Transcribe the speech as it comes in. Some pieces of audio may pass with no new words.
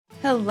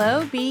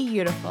Hello, Be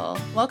Beautiful.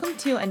 Welcome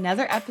to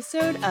another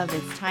episode of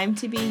It's Time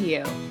to Be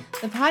You,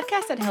 the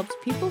podcast that helps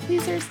people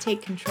pleasers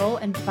take control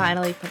and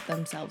finally put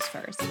themselves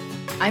first.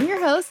 I'm your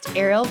host,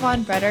 Ariel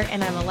Von Bretter,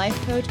 and I'm a life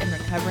coach and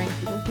recovering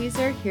people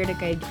pleaser here to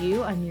guide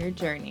you on your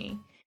journey.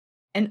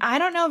 And I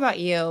don't know about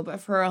you,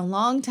 but for a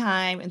long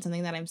time, and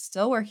something that I'm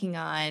still working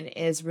on,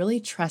 is really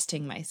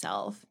trusting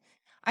myself.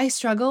 I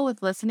struggle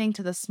with listening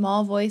to the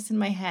small voice in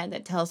my head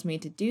that tells me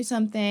to do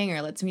something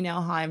or lets me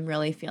know how I'm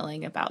really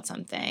feeling about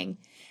something.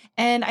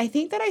 And I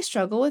think that I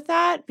struggle with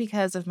that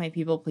because of my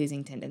people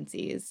pleasing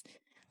tendencies.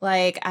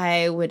 Like,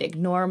 I would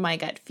ignore my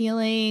gut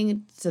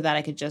feeling so that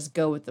I could just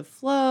go with the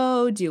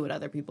flow, do what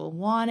other people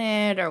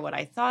wanted or what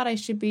I thought I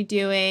should be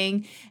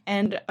doing.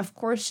 And of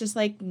course, just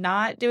like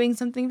not doing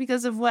something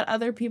because of what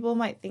other people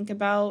might think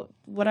about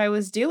what I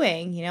was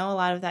doing, a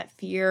lot of that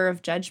fear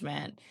of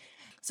judgment.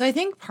 So I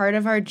think part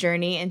of our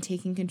journey in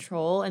taking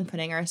control and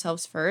putting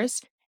ourselves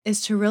first is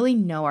to really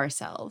know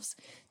ourselves,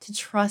 to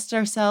trust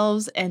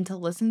ourselves, and to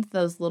listen to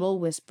those little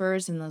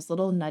whispers and those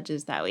little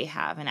nudges that we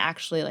have and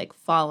actually like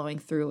following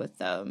through with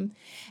them.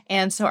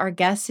 And so our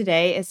guest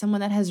today is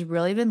someone that has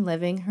really been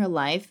living her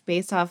life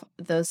based off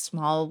those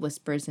small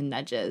whispers and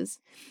nudges.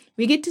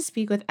 We get to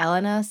speak with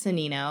Elena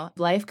Sonnino,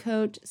 life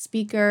coach,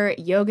 speaker,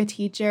 yoga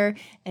teacher,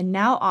 and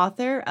now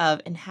author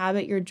of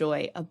Inhabit Your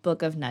Joy, a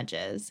book of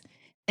nudges.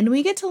 And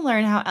we get to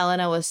learn how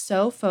Elena was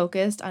so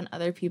focused on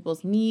other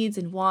people's needs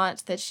and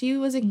wants that she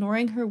was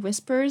ignoring her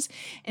whispers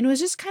and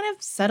was just kind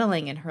of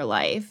settling in her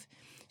life.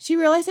 She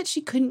realized that she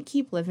couldn't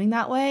keep living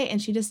that way,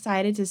 and she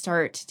decided to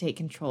start to take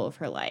control of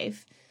her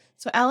life.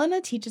 So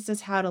Elena teaches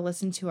us how to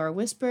listen to our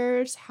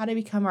whispers, how to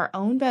become our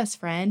own best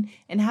friend,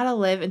 and how to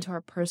live into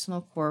our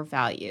personal core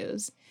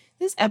values.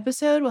 This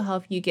episode will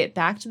help you get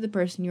back to the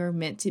person you are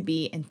meant to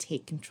be and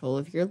take control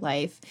of your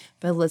life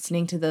by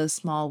listening to those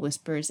small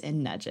whispers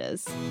and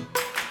nudges.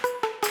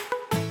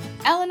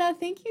 Elena,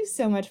 thank you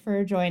so much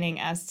for joining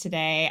us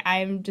today.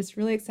 I'm just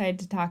really excited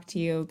to talk to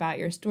you about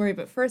your story.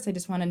 But first, I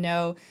just want to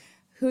know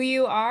who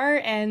you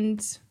are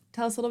and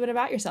tell us a little bit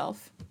about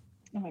yourself.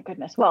 Oh my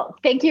goodness. Well,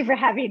 thank you for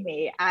having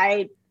me.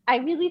 I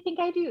really think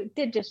I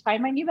did just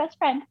find my new best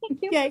friend.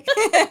 Thank you. Yay.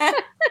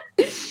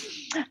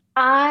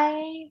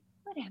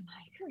 What am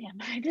I? Who am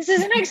I? This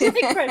is an excellent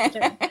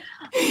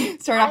question.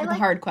 Start off with the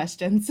hard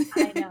questions.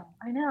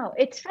 I know.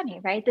 It's funny,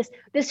 right?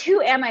 This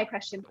who am I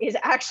question is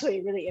actually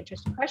a really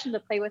interesting question to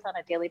play with on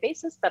a daily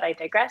basis, but I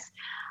digress.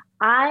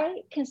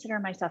 I consider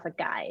myself a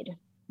guide,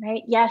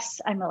 right?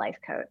 Yes, I'm a life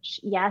coach.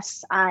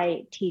 Yes,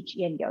 I teach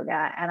yin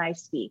yoga and I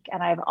speak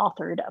and I've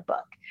authored a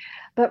book.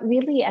 But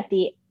really at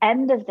the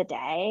end of the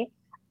day,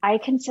 I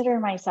consider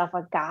myself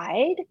a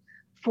guide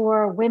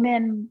for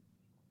women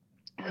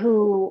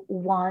who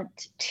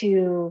want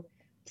to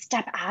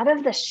step out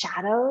of the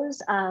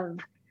shadows of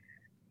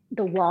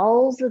the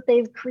walls that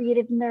they've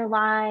created in their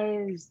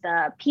lives,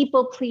 the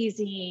people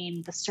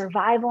pleasing, the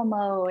survival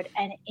mode,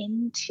 and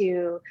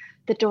into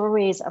the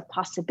doorways of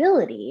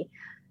possibility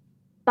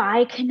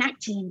by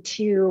connecting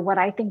to what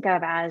I think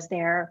of as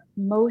their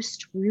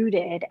most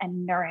rooted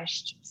and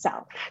nourished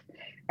self,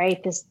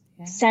 right? This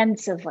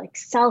sense of like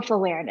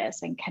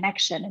self-awareness and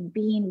connection and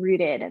being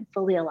rooted and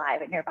fully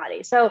alive in your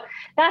body. So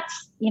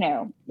that's,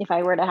 if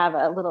I were to have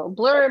a little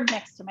blurb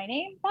next to my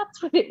name,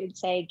 that's what it would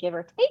say, give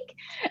or take.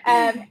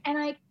 And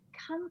I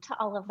come to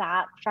all of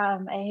that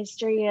from a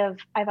history of,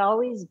 I've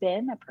always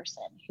been a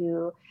person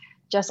who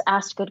just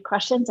asked good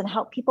questions and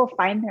helped people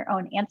find their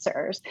own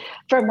answers.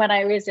 From when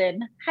I was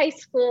in high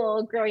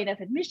school, growing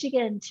up in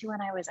Michigan, to when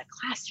I was a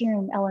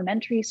classroom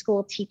elementary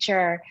school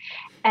teacher.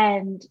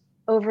 And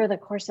over the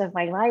course of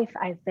my life,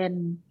 I've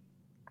been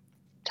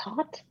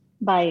taught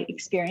by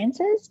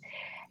experiences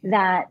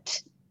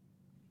that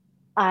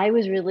I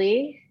was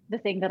really the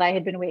thing that I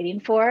had been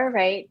waiting for,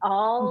 right?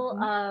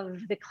 All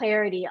of the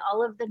clarity,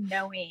 all of the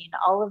knowing,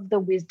 all of the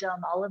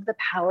wisdom, all of the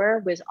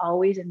power was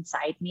always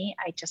inside me.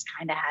 I just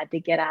kind of had to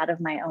get out of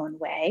my own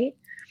way.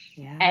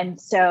 Yeah. And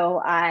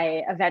so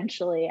I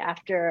eventually,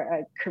 after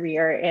a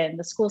career in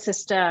the school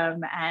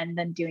system and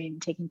then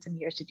taking some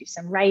years to do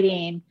some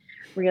writing,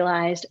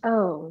 realized,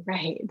 oh,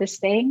 right, this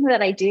thing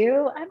that I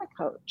do, I'm a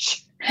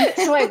coach.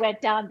 So I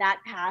went down that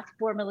path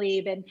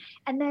formally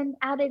and then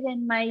added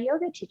in my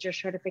yoga teacher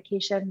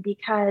certification,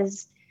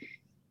 because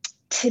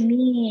to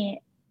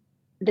me,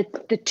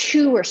 the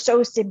two are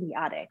so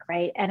symbiotic,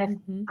 right? And if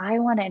I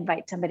want to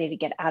invite somebody to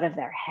get out of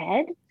their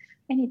head,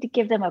 I need to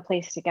give them a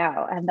place to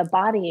go. And the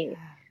body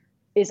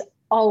is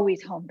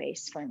always home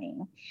base for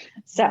me.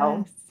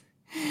 So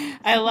yes.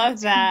 I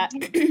love that.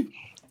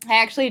 I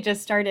actually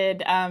just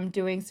started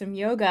doing some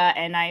yoga,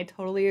 and I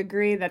totally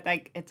agree that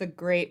it's a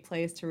great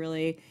place to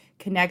really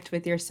connect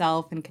with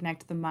yourself and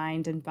connect the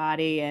mind and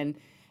body. And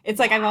it's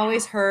like, I've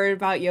always heard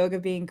about yoga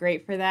being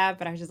great for that,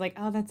 but I was just like,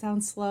 oh, that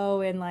sounds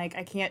slow and like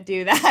I can't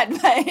do that.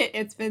 But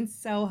it's been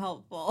so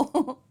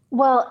helpful.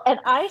 Well, and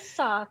I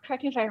saw,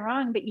 correct me if I'm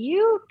wrong, but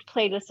you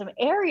played with some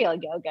aerial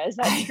yoga. Is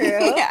that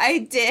true?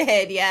 I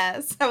did.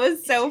 Yes. That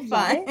was so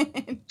fun.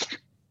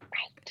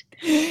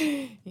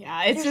 Right.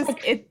 Yeah. It's just,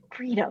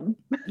 freedom.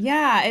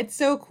 Yeah, it's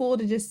so cool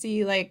to just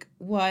see like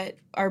what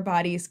our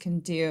bodies can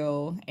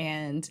do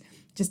and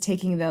just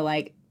taking the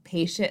like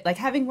patient, like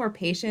having more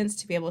patience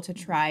to be able to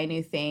try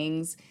new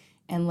things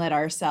and let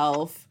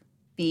ourselves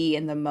be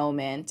in the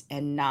moment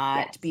and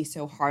not be Yes.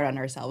 so hard on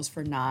ourselves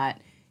for not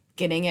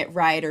getting it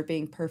right or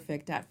being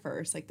perfect at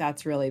first. Like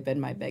that's really been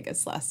my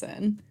biggest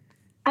lesson.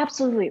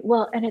 Absolutely.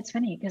 Well, and it's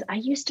funny because I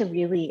used to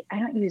really, I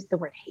don't use the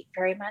word hate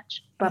very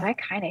much, but Yeah. I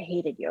kind of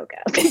hated yoga.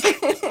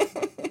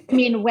 I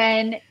mean,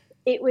 when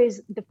it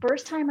was the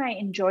first time I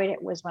enjoyed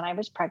it was when I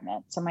was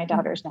pregnant. So my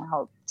daughter's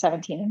now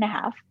 17 and a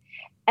half.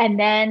 And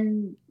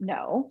then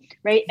no,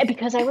 right? And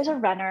because I was a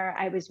runner,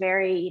 I was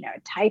very,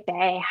 type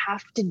A,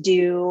 have to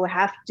do,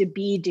 have to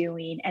be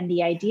doing. And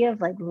the idea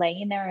of like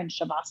laying there in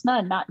Shavasana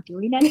and not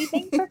doing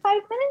anything for 5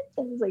 minutes,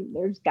 I was like,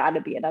 there's got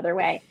to be another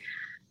way.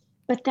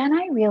 But then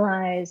I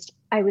realized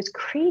I was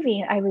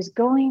craving, I was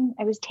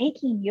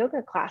taking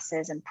yoga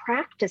classes and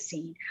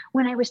practicing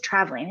when I was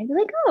traveling. I'd be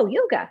like, oh,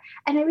 yoga.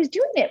 And I was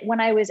doing it when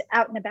I was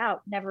out and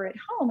about, never at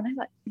home. And I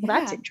thought, well,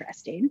 that's Yeah.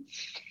 interesting.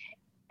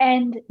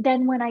 And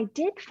then when I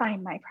did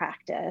find my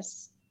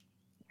practice,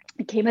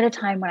 it came at a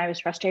time when I was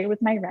frustrated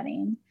with my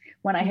running,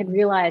 when I had Mhm.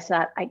 realized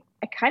that I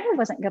kind of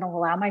wasn't going to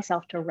allow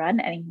myself to run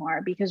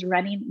anymore because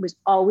running was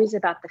always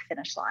about the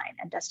finish line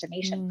and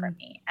destination for Mm.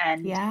 me.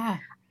 And Yeah.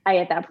 I,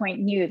 at that point,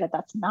 knew that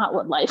that's not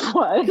what life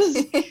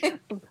was.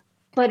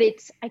 But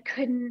I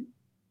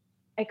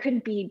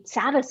couldn't be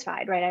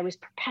satisfied, right? I was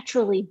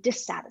perpetually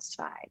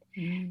dissatisfied.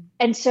 Mm.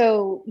 And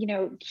so,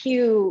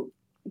 cue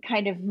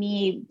kind of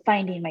me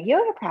finding my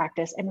yoga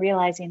practice and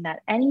realizing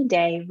that any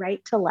day,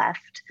 right to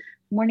left,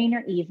 morning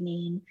or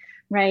evening,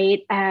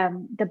 right,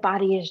 the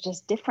body is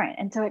just different.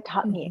 And so it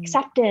taught me Mhm.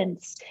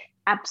 acceptance,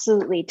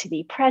 absolutely, to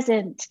be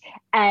present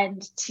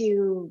and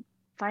to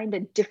find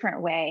a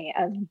different way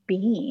of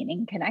being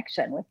in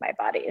connection with my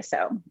body.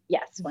 So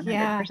yes,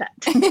 Yeah.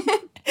 100%.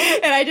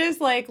 And I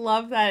just like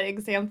love that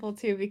example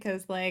too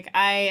because like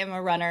I am a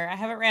runner. I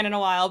haven't ran in a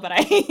while, but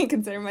I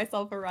consider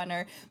myself a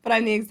runner. But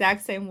I'm the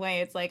exact same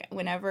way. It's like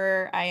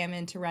whenever I am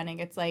into running,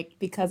 it's like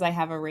because I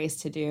have a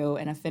race to do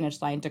and a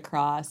finish line to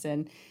cross.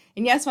 And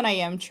yes, when I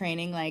am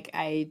training, like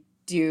I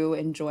do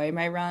enjoy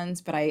my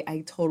runs, but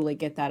I totally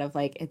get that of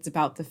like it's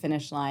about the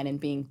finish line and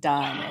being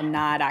done and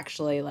not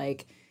actually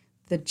like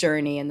the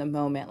journey and the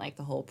moment, like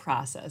the whole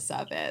process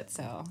of it.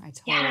 So I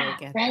totally Yeah,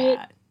 get right.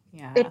 that.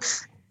 Yeah.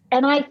 It's,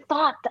 and I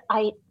thought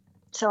that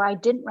so I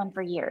didn't run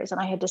for years and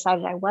I had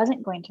decided I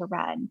wasn't going to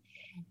run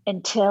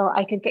until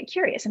I could get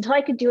curious, until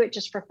I could do it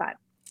just for fun.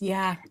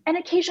 Yeah. And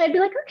occasionally I'd be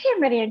like, okay,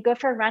 I'm ready. I'd go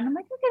for a run. I'm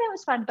like, okay, that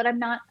was fun, but I'm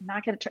not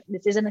going to,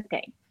 this isn't a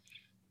thing.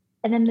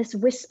 And then this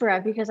whisper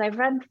of, because I've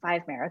run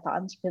 5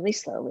 marathons really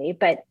slowly,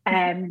 but,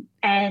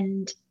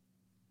 and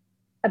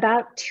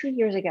about 2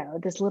 years ago,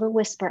 this little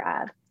whisper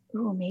of,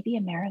 oh, maybe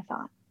a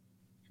marathon.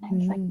 And I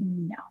was like,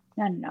 Mm. no,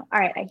 no, no, no. All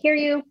right, I hear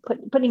you,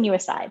 putting you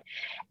aside.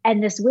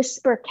 And this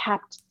whisper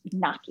kept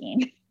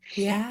knocking.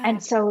 Yeah.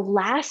 And so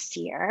last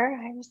year,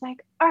 I was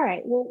like, all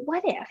right, well,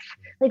 what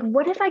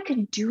if I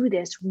could do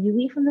this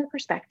really from the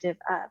perspective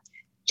of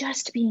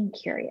just being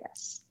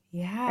curious,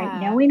 right? Yeah.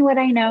 Knowing what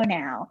I know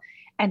now.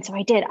 And so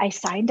I did. I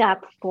signed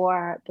up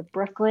for the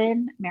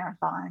Brooklyn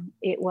Marathon.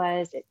 It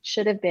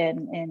should have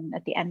been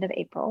at the end of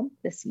April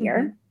this Hmm.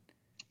 year.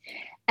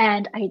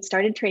 And I had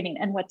started training.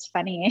 And what's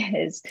funny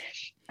is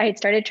I had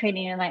started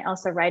training and I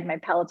also ride my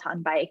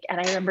Peloton bike. And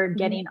I remember Hmm.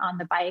 getting on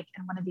the bike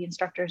and one of the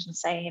instructors was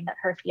saying that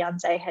her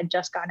fiance had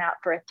just gone out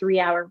for a 3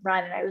 hour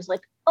run. And I was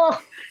like, oh,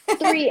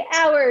 3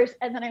 hours.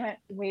 And then I went,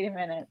 wait a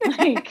minute.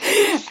 Like,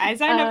 I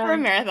signed up for a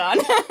marathon.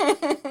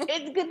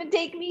 it's going to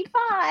take me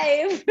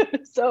 5.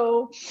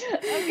 So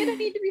I'm going to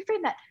need to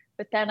reframe that.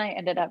 But then I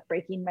ended up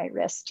breaking my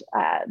wrist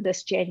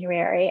this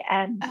January.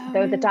 And Oh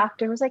though the no.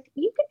 doctor was like,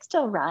 you can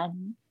still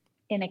run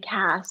in a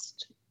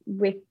cast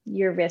with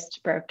your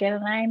wrist broken,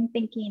 and I'm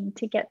thinking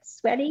to get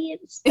sweaty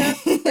and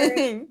stuff,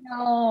 or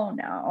no,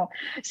 no.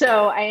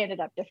 So I ended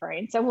up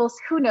deferring. So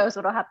who knows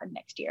what'll happen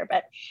next year,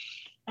 but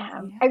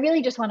I Yeah.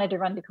 really just wanted to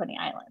run to Coney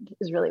Island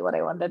is really what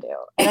I wanted to do.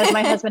 And as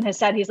my husband has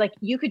said, he's like,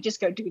 you could just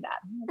go do that.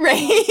 I'm like, I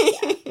don't want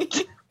to do Right.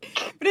 that.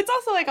 But it's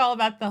also like all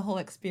about the whole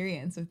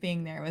experience of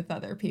being there with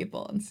other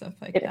people and stuff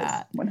like It is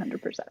that.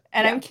 100%.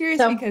 And Yeah. I'm curious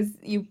So because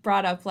you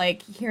brought up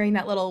like hearing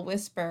that little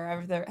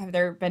whisper. Have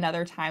there been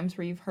other times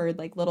where you've heard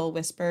like little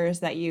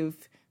whispers that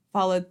you've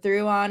followed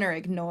through on or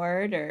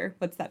ignored, or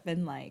what's that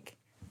been like?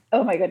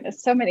 oh my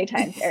goodness, so many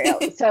times, Ariel.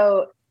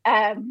 So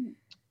I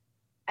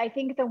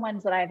think the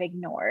ones that I've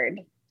ignored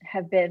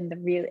have been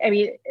I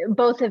mean,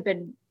 both have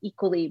been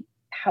equally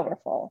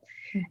powerful.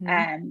 Hmm.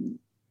 Um,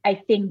 I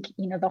think,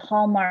 the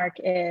hallmark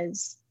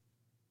is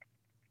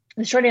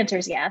the short answer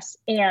is yes.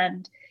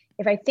 And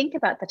if I think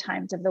about the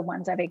times of the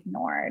ones I've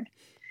ignored,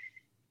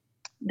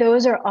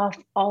 those are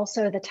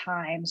also the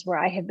times where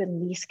I have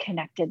been least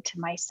connected to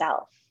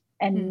myself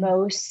and Hmm.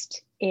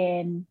 most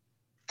in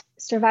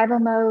survival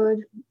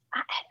mode.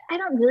 I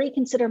don't really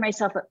consider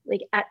myself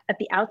like at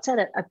the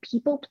outset a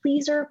people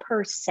pleaser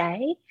per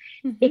se,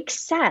 Hmm.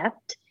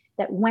 except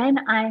that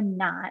when I'm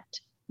not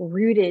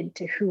rooted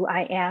to who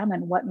I am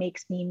and what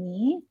makes me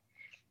me,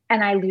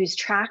 and I lose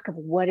track of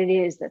what it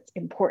is that's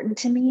important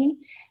to me,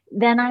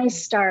 then I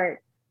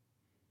start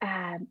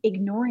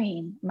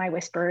ignoring my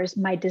whispers,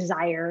 my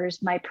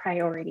desires, my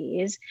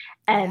priorities,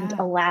 and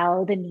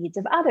allow the needs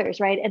of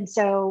others, right? And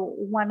so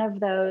one of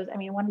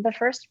the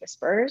first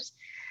whispers,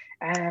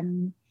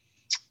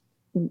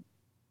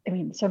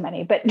 so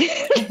many, but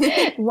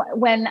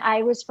when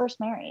I was first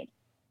married,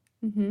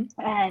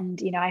 and,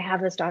 I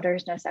have this daughter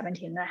who's now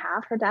 17 and a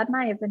half. Her dad and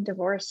I have been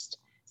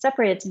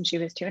separated since she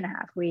was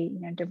 2.5. We,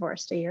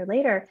 divorced a year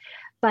later,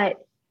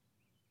 but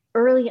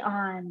early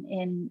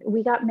on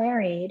we got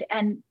married,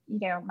 and,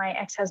 my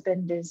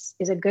ex-husband is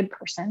a good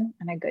person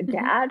and a good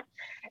dad.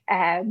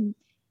 And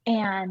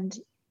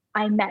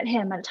I met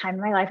him at a time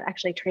in my life,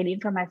 actually training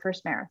for my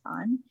first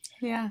marathon.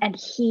 Yeah. And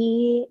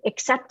he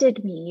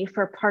accepted me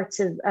for parts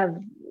of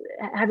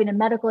having a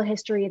medical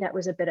history that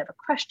was a bit of a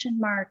question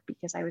mark,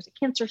 because I was a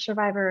cancer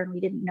survivor and we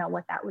didn't know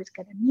what that was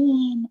going to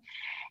mean.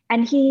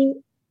 And he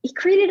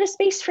created a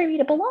space for me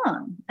to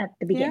belong at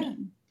the beginning.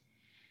 Yeah.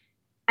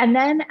 And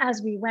then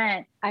as we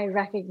went, I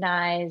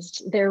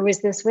recognized there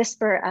was this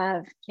whisper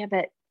of, yeah,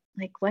 but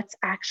like, what's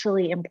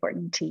actually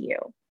important to you?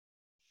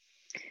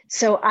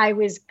 So I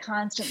was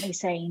constantly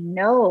saying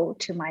no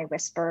to my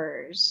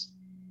whispers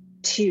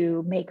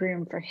to make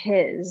room for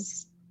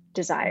his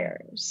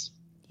desires.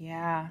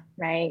 Yeah.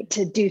 Right.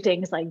 To do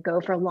things like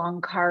go for long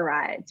car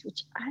rides,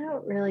 which I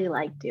don't really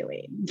like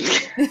doing.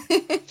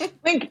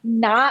 Like,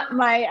 not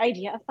my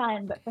idea of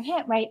fun, but for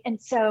him. Right.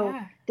 And so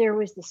there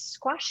was this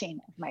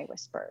squashing of my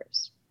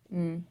whispers.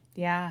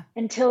 Yeah.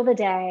 Until the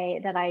day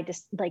that I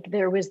just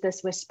there was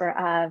this whisper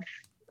of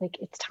like,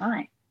 it's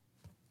time.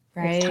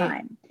 Right. It's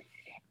time.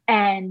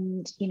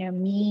 And,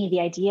 the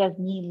idea of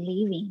me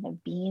leaving,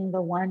 of being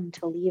the one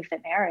to leave the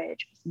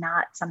marriage, was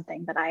not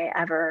something that I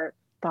ever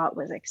thought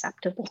was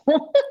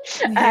acceptable.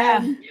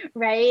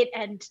 Right.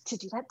 And to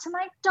do that to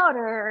my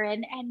daughter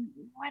and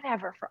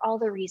whatever, for all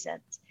the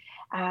reasons.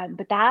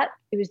 But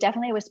it was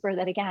definitely a whisper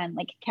that, again,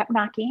 kept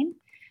knocking.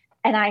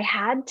 And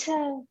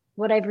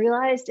what I've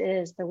realized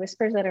is the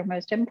whispers that are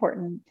most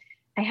important,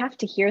 I have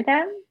to hear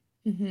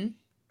them.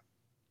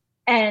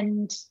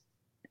 And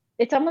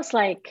it's almost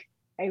like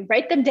I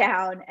write them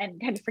down and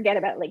kind of forget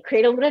about it,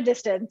 create a little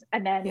distance,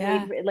 and then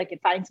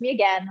it finds me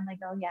again. I'm like,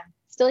 oh yeah,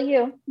 still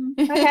you.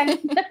 Okay.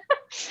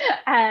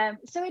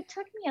 So it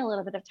took me a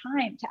little bit of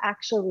time to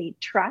actually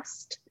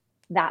trust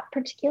that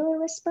particular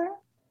whisper.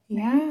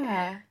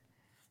 Yeah.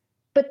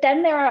 But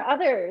then there are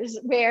others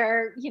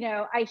where,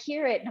 I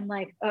hear it and I'm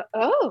like,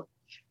 oh,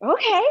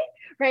 okay.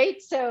 Right.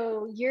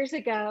 So years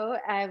ago,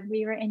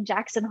 we were in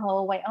Jackson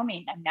Hole,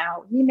 Wyoming. I'm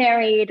now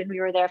remarried, and we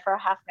were there for a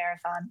half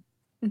marathon.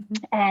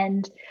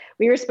 And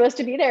we were supposed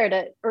to be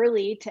there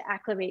early to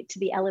acclimate to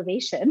the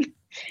elevation.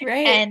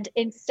 Right. And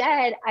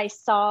instead I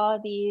saw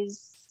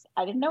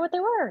I didn't know what they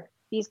were,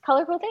 these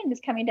colorful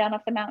things coming down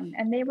off the mountain,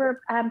 and they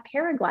were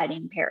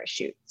paragliding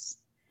parachutes.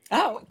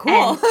 Oh, cool.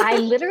 And I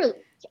literally,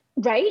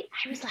 right.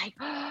 I was like,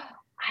 oh,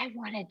 I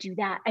want to do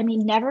that. I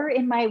mean, never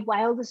in my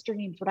wildest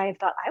dreams would I have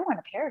thought I want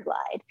to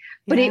paraglide,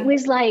 but it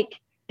was like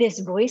this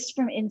voice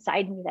from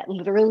inside me that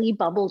literally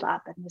bubbled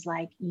up and was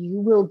like, you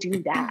will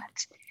do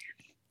that.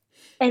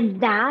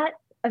 And that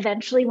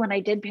eventually, when I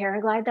did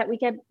paraglide that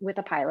weekend with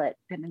a pilot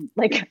and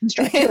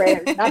instructor,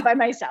 right, not by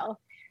myself,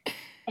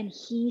 and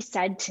he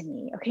said to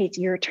me, okay, it's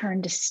your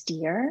turn to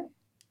steer.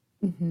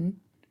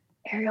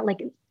 Ariel,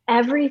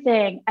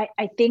 everything,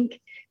 I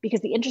think,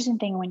 because the interesting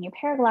thing when you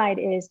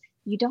paraglide is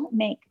you don't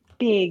make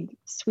big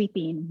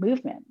sweeping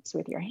movements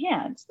with your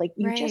hands.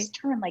 You just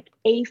turn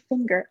a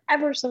finger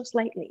ever so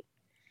slightly.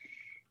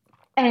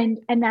 And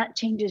that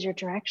changes your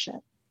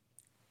direction.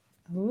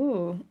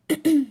 Ooh.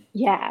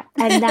 Yeah.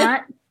 And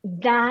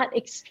that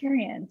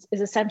experience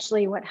is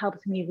essentially what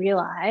helped me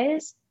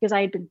realize, because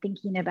I had been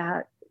thinking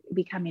about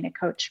becoming a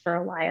coach for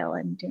a while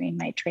and doing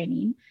my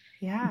training.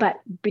 Yeah.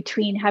 But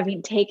between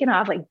having taken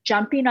off,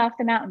 jumping off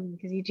the mountain,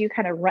 because you do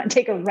kind of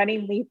take a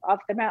running leap off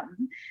the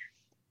mountain,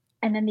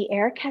 and then the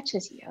air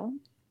catches you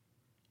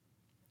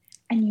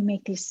and you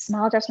make these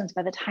small adjustments.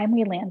 By the time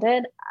we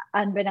landed,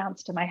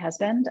 unbeknownst to my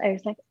husband, I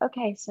was like,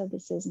 okay, so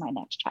this is my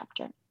next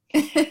chapter.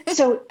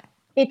 So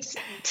it's,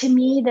 to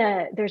me,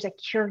 there's a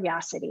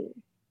curiosity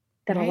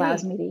that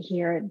allows me to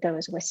hear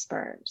those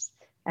whispers.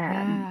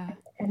 And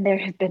there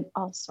have been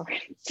all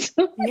sorts.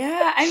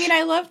 Yeah. I mean,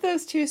 I love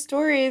those two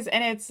stories.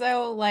 And it's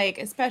so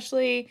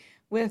especially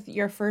with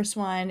your first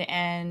one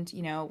and,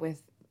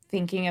 with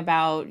thinking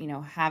about,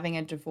 having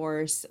a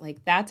divorce,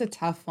 that's a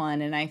tough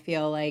one. And I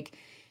feel like,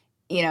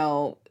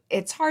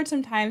 it's hard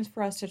sometimes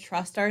for us to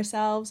trust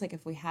ourselves.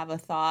 If we have a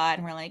thought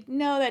and we're like,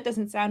 no, that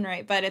doesn't sound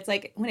right. But it's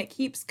when it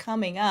keeps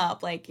coming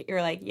up,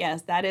 you're like,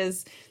 yes, that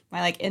is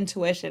my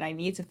intuition. I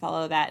need to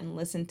follow that and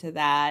listen to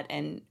that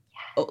and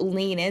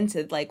lean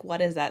into what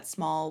is that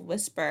small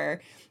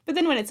whisper. But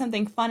then when it's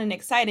something fun and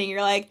exciting,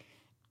 you're like,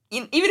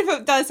 even if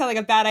it does sound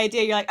like a bad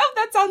idea, you're like, oh,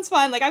 that sounds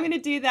fun. I'm going to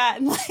do that.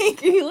 And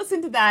you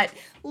listen to that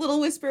little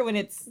whisper when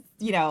it's,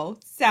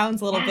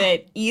 sounds a little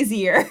bit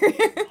easier.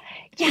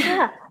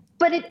 Yeah.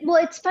 but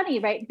it's funny,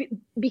 right?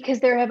 Because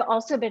there have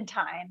also been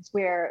times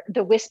where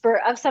the whisper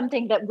of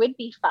something that would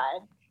be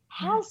fun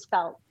has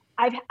felt,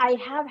 I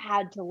have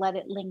had to let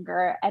it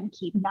linger and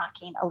keep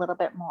knocking a little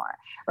bit more,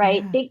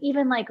 right? Yeah. Think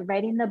even like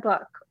writing the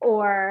book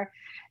or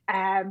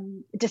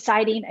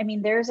deciding, I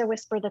mean, there's a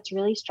whisper that's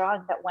really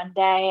strong that one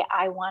day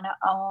I want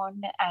to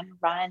own and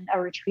run a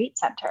retreat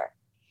center.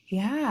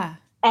 Yeah.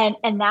 And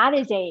that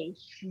is a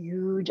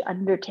huge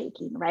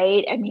undertaking,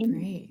 right? I mean,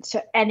 Right.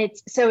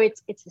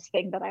 it's this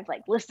thing that I've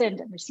like listened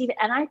and received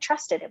and I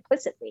trust it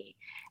implicitly.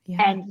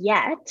 Yeah. And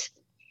yet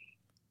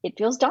it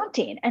feels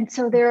daunting. And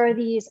so there are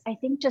these, I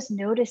think, just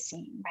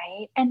noticing,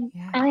 right?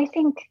 Yeah. And I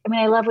think, I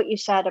mean, I love what you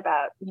said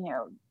about, you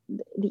know,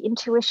 the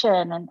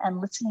intuition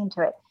and listening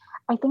to it.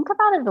 I think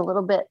about it a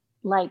little bit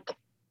like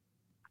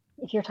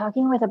if you're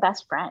talking with a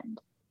best friend,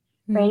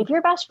 right? Mm. If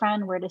your best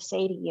friend were to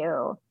say to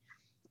you,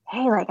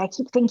 hey, like I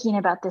keep thinking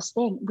about this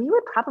thing, we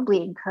would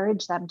probably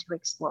encourage them to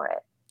explore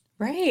it,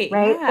 Right.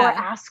 right? Or Yeah.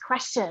 ask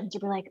questions.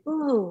 You'd be like,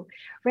 ooh,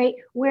 right?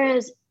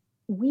 Whereas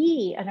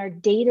we in our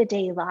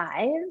day-to-day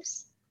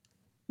lives,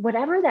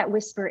 whatever that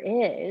whisper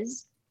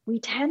is, we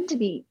tend to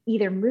be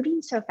either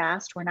moving so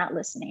fast we're not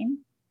listening,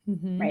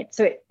 Mm-hmm. right?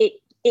 So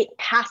it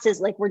passes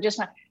like we're just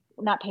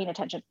not paying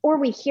attention, or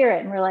we hear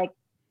it and we're like,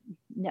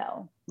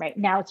 no, right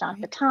now it's not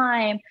the Right.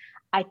 time.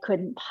 I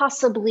couldn't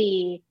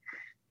possibly,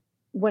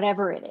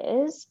 whatever it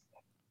is.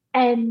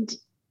 And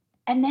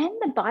then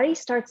the body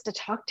starts to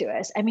talk to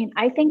us. I mean,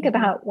 I think Mm-hmm.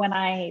 about when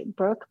I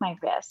broke my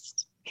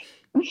wrist.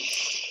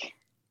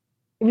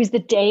 It was the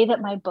day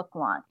that my book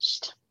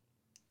launched.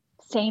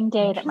 Same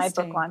day that my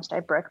book Interesting. launched, I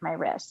broke my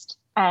wrist.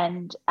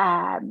 And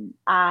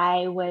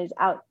I was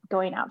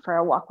going out for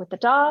a walk with the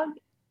dog.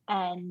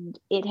 And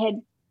it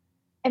had,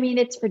 I mean,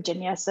 it's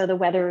Virginia, so the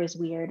weather is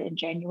weird in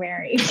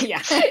January.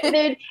 Yeah.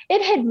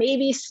 It had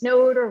maybe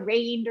snowed or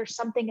rained or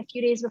something a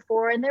few days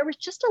before, and there was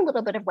just a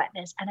little bit of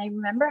wetness. And I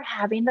remember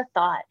having the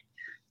thought,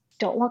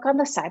 don't walk on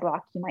the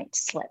sidewalk, you might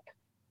slip.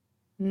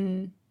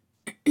 Mm.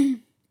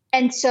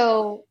 And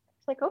so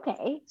it's like,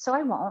 okay, so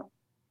I won't.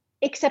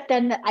 Except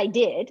then I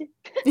did.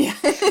 Yeah.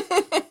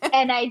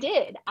 And I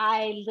did.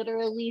 I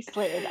literally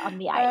slid on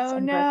the ice Oh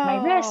and broke my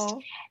wrist.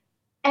 no.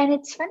 And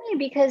it's funny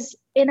because,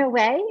 in a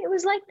way, it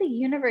was like the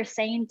universe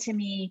saying to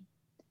me,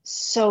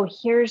 so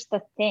here's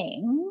the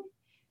thing.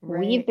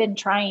 We've Right. been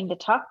trying to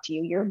talk to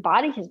you. Your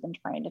body has been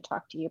trying to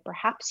talk to you.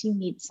 Perhaps you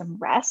need some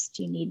rest.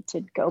 You need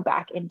to go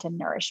back into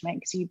nourishment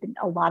because you've been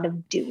a lot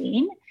of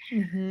doing.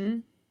 Mm-hmm.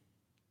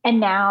 And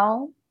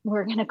now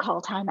we're going to call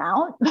time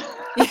out.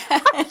 Yeah.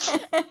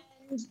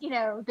 And, you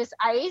know, this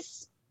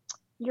ice,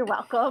 you're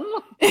welcome.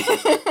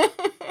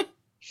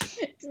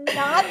 It's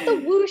not the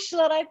whoosh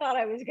that I thought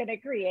I was going to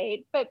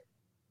create, but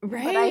I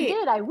Right.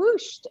 did. I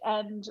whooshed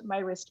and my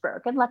wrist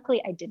broke. And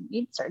luckily I didn't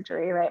need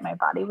surgery, right? My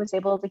body was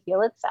able to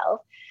heal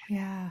itself.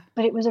 Yeah.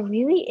 But it was a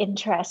really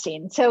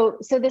interesting. So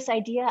this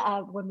idea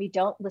of when we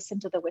don't listen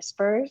to the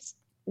whispers,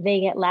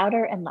 they get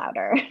louder and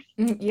louder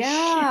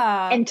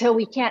Yeah. until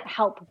we can't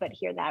help but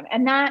hear them.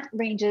 And that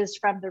ranges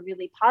from the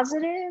really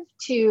positive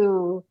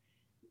to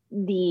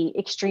the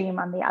extreme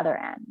on the other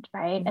end,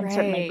 right? And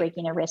certainly Right.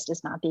 breaking a wrist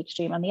is not the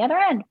extreme on the other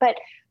end, but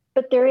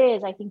there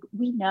is, I think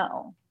we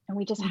know, and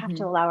we just have Mm-hmm.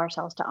 to allow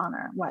ourselves to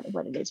honor what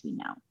it is we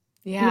know,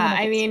 even Yeah. if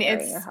I it's mean,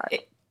 scary or hard.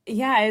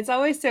 yeah, it's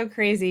always so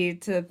crazy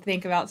to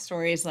think about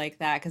stories like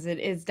that because it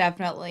is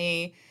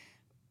definitely,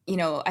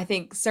 I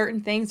think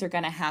certain things are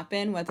going to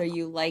happen whether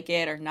you like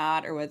it or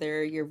not, or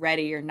whether you're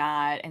ready or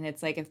not. And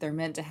it's like if they're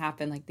meant to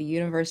happen, like the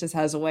universe just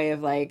has a way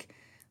of like,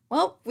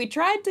 well, we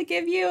tried to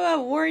give you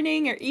a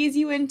warning or ease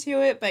you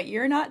into it, but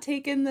you're not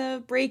taking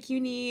the break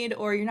you need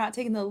or you're not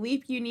taking the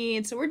leap you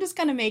need. So we're just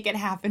going to make it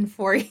happen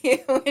for you.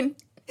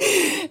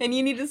 And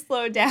you need to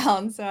slow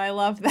down. So I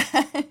love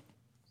that.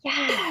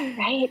 Yeah,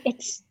 right.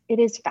 It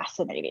is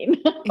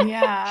fascinating.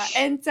 Yeah.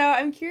 And so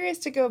I'm curious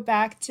to go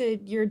back to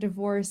your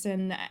divorce.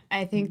 And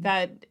I think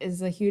that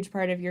is a huge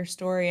part of your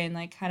story and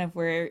like kind of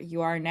where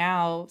you are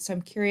now. So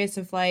I'm curious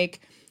of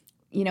like,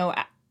 you know,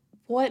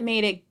 what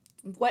made it,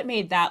 what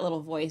made that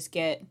little voice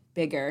get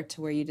bigger to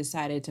where you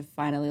decided to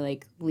finally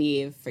like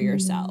leave for Mm,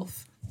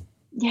 yourself?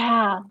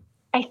 yeah,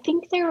 I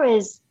think there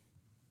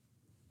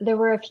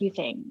were a few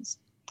things.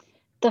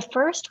 The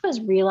first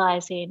was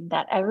realizing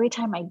that every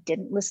time I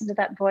didn't listen to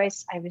that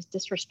voice, I was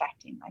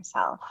disrespecting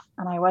myself.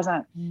 And I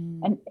wasn't, Mm,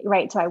 and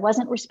right. So I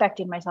wasn't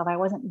respecting myself. I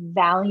wasn't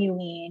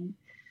valuing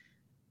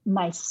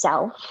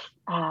myself,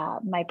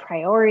 my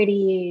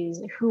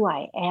priorities, who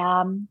I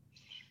am.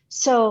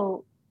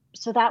 So,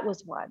 so that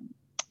was one.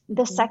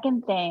 The mhm.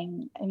 second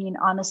thing, I mean,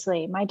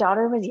 honestly, my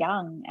daughter was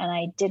young and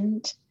I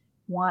didn't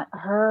want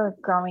her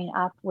growing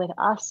up with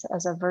us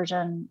as a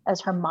version,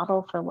 as her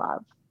model for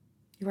love.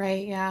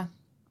 Right. Yeah.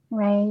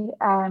 Right.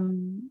 I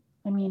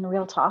mean,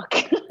 real talk.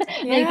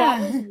 Like that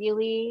was Yeah.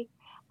 really,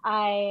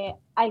 I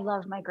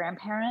love my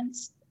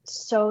grandparents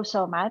so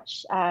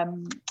much.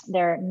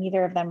 They're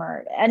neither of them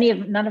are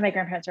none of my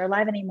grandparents are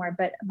alive anymore,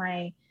 but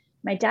my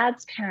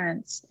dad's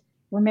parents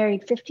were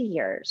married 50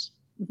 years.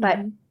 But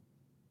Hmm.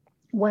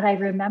 what I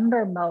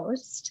remember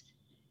most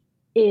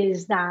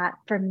is that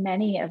for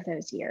many of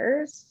those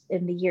years,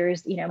 in the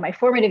years, my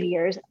formative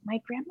years, my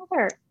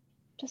grandmother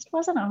just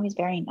wasn't always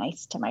very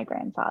nice to my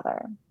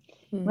grandfather,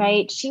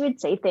 right? She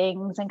would say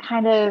things and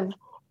kind of,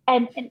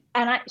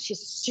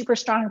 she's a super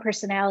strong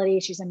personality.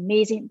 She's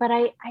amazing. But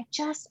I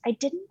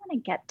didn't want to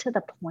get to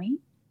the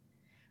point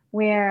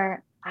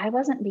where I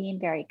wasn't being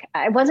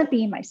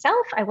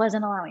myself. I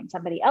wasn't allowing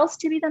somebody else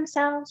to be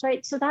themselves,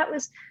 right? So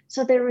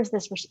there was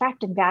this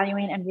respect and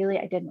valuing, and really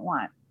I didn't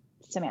want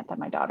Samantha,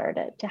 my daughter,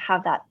 to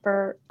have that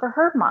for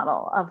her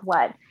model of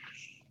what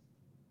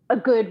a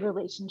good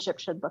relationship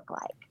should look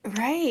like.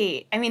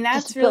 Right. I mean,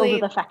 that's just really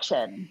filled with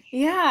affection.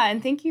 Yeah,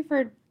 and thank you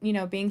for,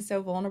 being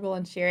so vulnerable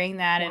and sharing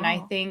that. And I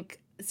Yeah.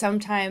 think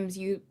sometimes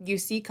you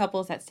see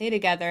couples that stay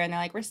together and they're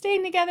like, we're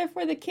staying together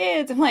for the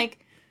kids. I'm like,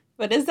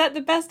 but is that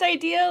the best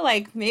idea?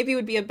 Like maybe it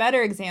would be a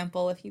better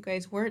example if you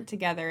guys weren't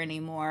together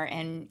anymore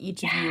and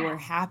each of you were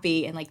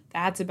happy, and like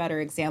that's a better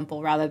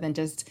example rather than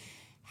just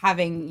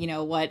having,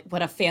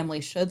 what a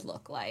family should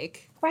look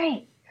like.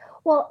 Right.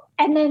 Well,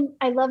 and then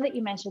I love that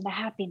you mentioned the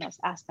happiness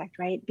aspect,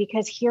 right?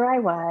 Because here I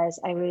was,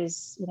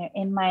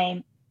 in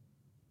my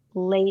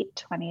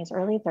late 20s,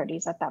 early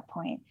 30s at that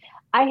point.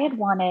 I had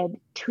wanted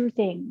two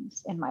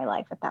things in my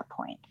life at that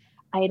point.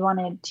 I had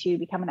wanted to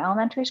become an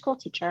elementary school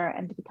teacher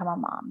and to become a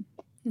mom.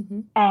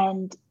 Mm-hmm.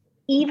 And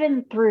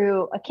even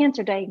through a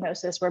cancer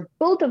diagnosis where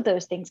both of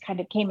those things kind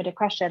of came into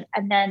question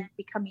and then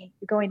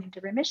going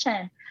into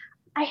remission,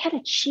 I had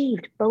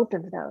achieved both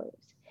of those.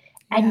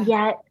 Yeah. And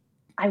yet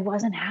I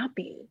wasn't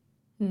happy.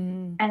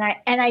 Mm-hmm.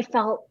 And I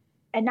felt,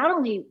 and not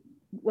only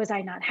was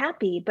I not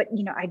happy, but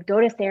I'd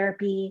go to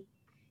therapy.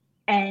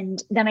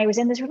 And then I was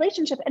in this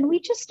relationship and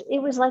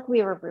it was like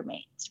we were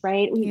roommates,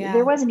 right?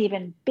 There wasn't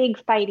even big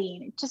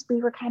fighting.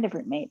 We were kind of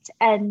roommates.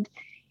 And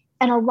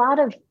a lot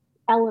of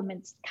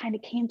elements kind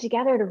of came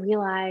together to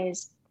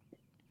realize,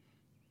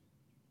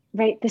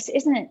 right,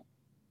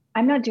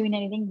 I'm not doing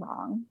anything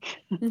wrong.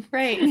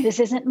 Right.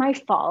 This isn't my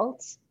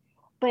fault.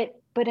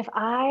 But if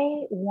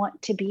I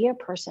want to be a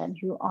person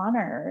who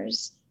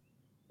honors,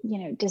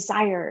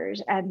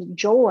 desires and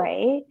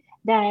joy,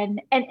 then,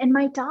 and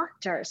my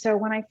doctor. So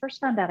when I first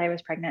found out I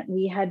was pregnant,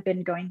 we had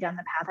been going down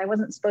the path. I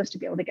wasn't supposed to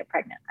be able to get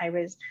pregnant. I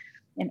was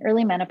in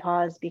early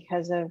menopause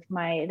because of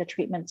the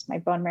treatments, my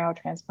bone marrow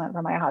transplant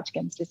for my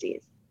Hodgkin's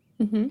disease.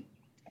 Mm-hmm.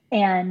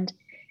 And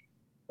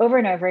over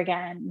and over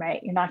again,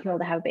 right? You're not going to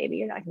be able to have a baby.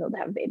 You're not going to be able to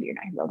have a baby. You're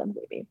not going to be able to have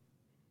a baby.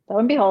 Lo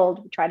and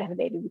behold, we try to have a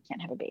baby. We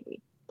can't have a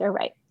baby. They're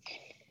right.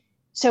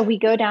 So we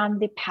go down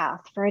the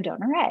path for a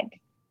donor egg,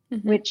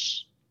 mm-hmm.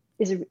 which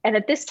is, and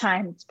at this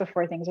time, it's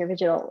before things are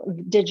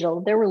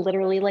digital. There were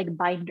literally like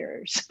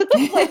binders,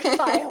 like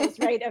files,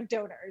 right, of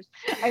donors.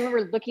 I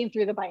remember looking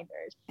through the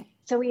binders.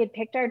 So we had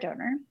picked our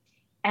donor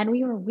and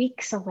we were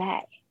weeks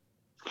away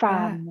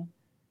from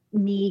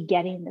me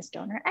getting this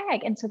donor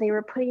egg. And so they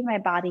were putting my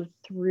body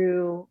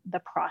through the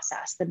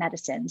process, the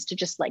medicines, to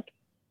just like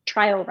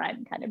trial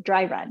run, kind of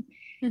dry run.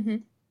 Mm-hmm.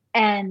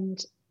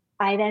 And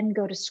I then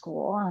go to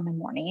school on the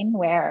morning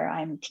where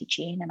I'm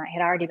teaching, and I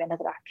had already been to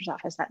the doctor's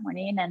office that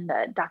morning, and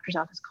the doctor's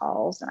office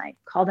calls, and I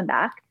call them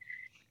back.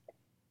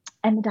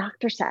 And the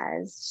doctor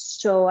says,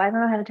 so I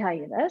don't know how to tell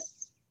you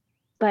this,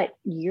 but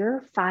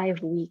you're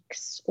 5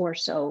 weeks or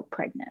so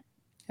pregnant.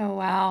 Oh,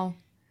 wow.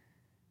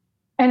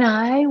 And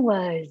I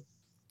was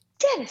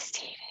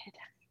devastated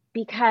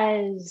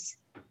because,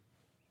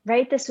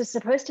 right, this was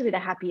supposed to be the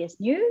happiest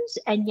news.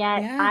 And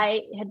yet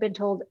I had been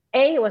told,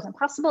 it wasn't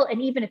possible.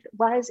 And even if it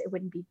was, it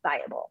wouldn't be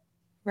viable.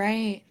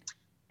 Right.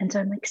 And so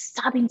I'm like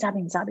sobbing.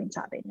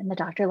 And the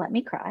doctor let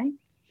me cry.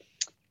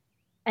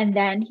 And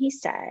then he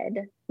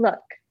said,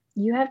 look,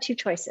 you have two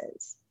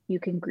choices. You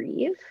can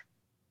grieve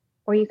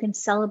or you can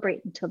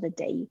celebrate until the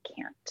day you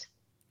can't.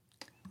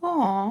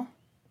 Aw.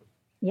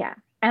 Yeah.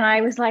 And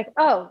I was like,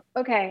 oh,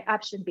 okay,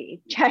 option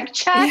B, check,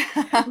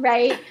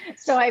 right?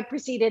 So I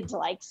proceeded to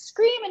like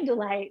scream in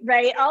delight,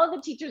 right? All of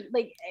the teachers,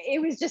 like,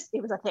 it was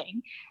a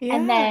thing. Yeah.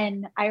 And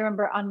then I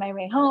remember on my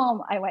way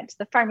home, I went to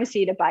the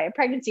pharmacy to buy a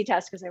pregnancy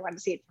test because I wanted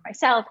to see it for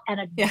myself, and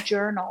a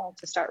journal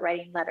to start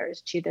writing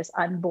letters to this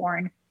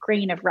unborn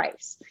grain of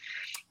rice,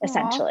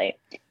 essentially.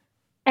 Aww.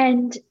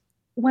 And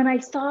when I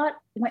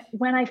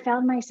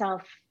found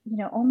myself,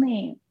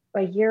 only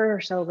a year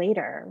or so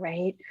later,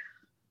 right?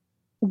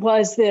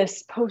 Was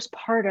this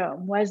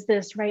postpartum,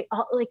 right?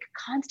 Like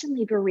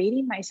constantly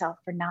berating myself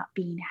for not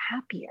being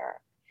happier.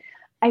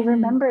 I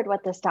remembered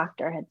what this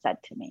doctor had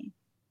said to me.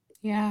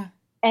 Yeah.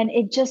 And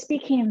it just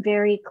became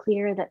very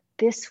clear that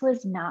this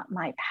was not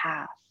my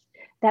path,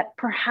 that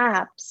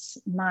perhaps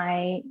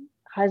my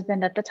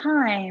husband at the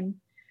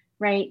time,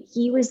 right?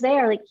 He was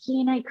there, like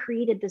he and I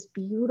created this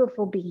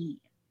beautiful being.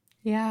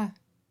 Yeah.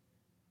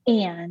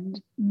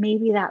 And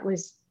maybe that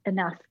was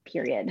enough,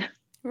 period.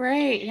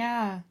 Right.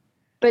 Yeah.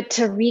 But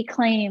to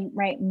reclaim,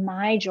 right,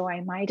 my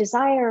joy, my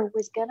desire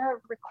was going to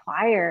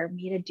require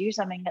me to do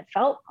something that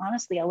felt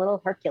honestly a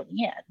little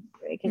Herculean,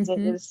 because it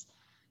was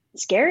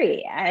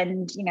scary.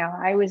 And,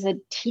 I was a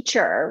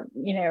teacher,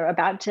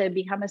 about to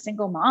become a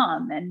single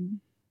mom. And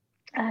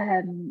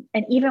And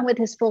even with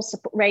his full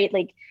support, right?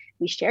 Like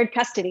we shared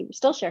custody, we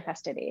still share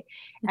custody,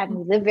 and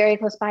we live very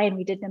close by, and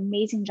we did an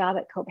amazing job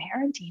at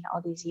co-parenting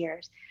all these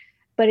years.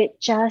 But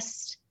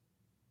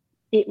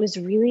it was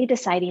really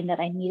deciding that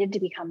I needed to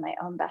become my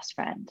own best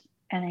friend,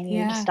 and I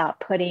needed to stop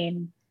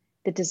putting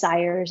the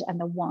desires and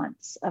the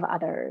wants of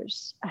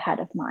others ahead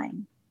of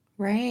mine.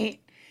 Right.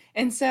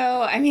 And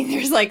so, I mean,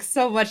 there's like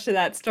so much to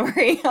that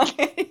story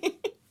already.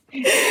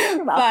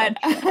 You're welcome.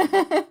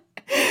 But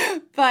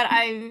but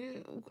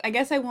I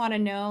guess I want to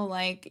know,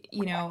 like,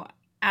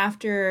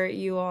 after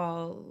you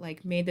all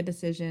like made the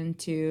decision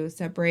to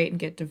separate and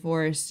get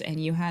divorced,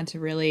 and you had to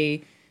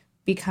really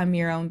become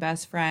your own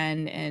best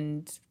friend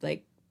and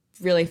like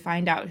really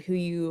find out who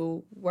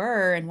you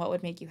were and what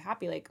would make you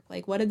happy,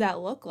 like what did that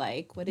look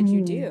like? What did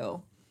you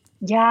do?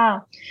 Yeah.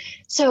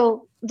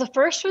 So the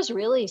first was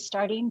really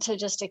starting to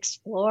just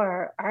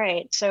explore, all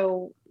right,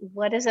 so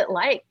what is it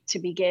like to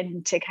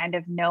begin to kind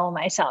of know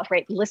myself,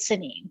 right?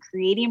 Listening,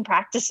 creating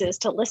practices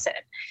to listen.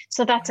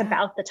 So that's Yeah.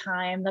 about the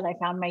time that I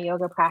found my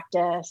yoga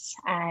practice,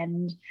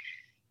 and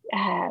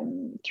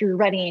through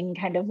running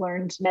kind of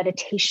learned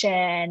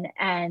meditation.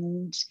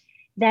 And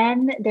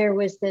then there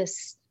was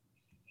this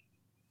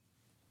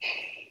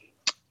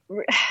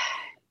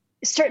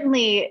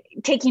certainly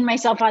taking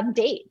myself on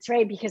dates,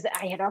 right? Because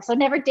I had also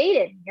never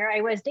dated. Here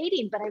I was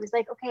dating, but I was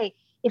like, okay,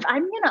 if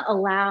I'm going to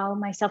allow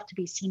myself to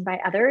be seen by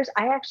others,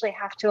 I actually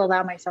have to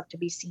allow myself to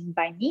be seen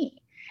by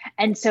me.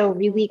 And so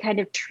really kind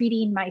of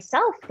treating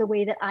myself the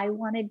way that I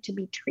wanted to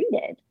be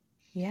treated.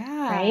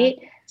 Yeah. Right.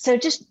 So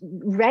just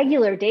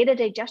regular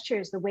day-to-day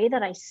gestures, the way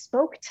that I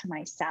spoke to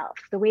myself,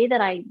 the way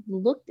that I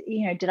looked,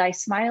 did I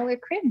smile or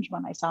cringe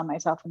when I saw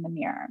myself in the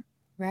mirror,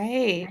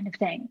 Right. kind of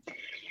thing.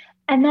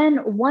 And then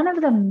one of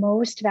the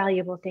most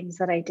valuable things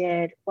that I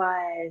did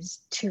was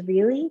to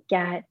really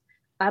get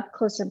up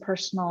close and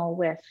personal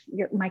with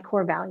my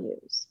core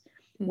values,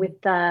 Mm.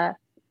 with the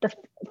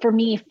for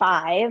me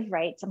 5,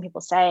 right? Some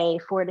people say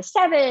 4 to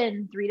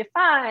 7, 3 to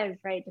 5,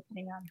 right?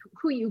 Depending on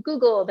who you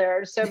Google,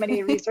 there are so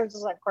many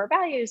resources on core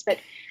values, but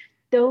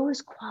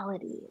those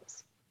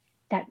qualities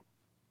that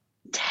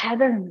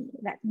tether me,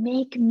 that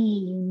make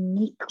me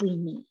uniquely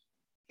me.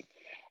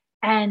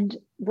 And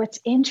what's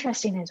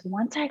interesting is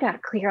once I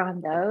got clear on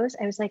those,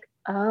 I was like,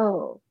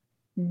 oh,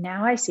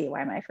 now I see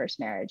why my first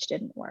marriage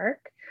didn't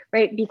work,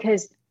 right?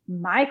 Because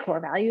my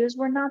core values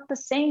were not the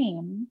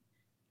same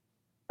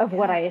of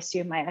what Yeah. I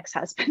assume my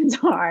ex-husbands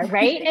are,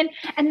 right?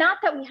 And not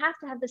that we have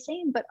to have the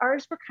same, but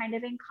ours were kind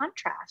of in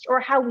contrast, or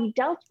how we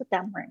dealt with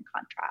them were in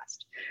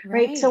contrast,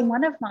 right? So Right.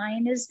 one of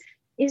mine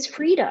is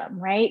freedom,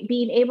 right?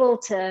 Being able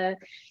to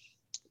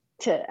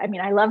I mean,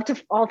 I love to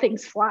all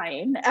things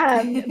flying,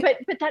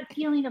 but that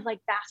feeling of like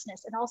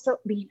vastness, and also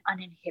being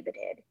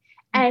uninhibited.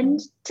 And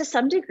Mhm. to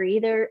some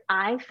degree,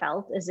 I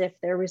felt as if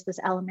there was this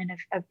element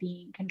of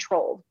being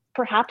controlled,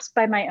 perhaps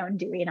by my own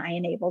doing. I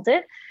enabled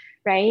it,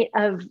 right?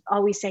 Of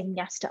always saying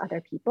yes to other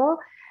people.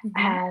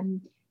 Mhm.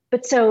 Um,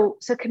 but so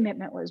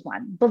commitment was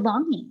one.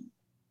 Belonging,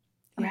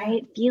 Yeah.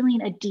 right?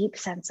 Feeling a deep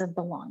sense of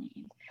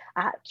belonging.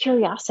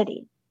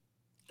 Curiosity.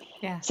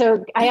 Yeah.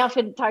 So I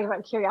often talk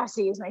about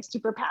curiosity as my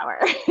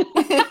superpower,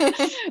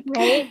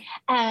 right?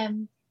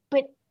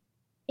 But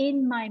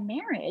in my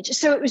marriage,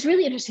 so it was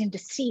really interesting to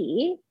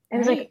see. I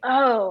was like, Right.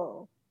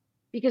 oh,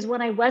 because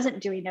when I wasn't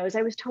doing those,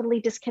 I was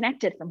totally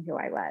disconnected from who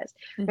I was,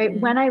 right?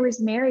 Mhm. When I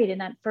was married in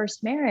that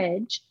first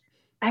marriage,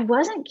 I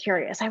wasn't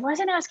curious. I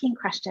wasn't asking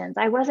questions.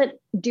 I wasn't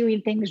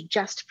doing things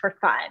just for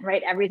fun,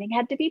 right? Everything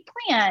had to be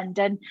planned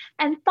and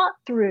thought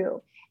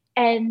through.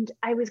 And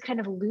I was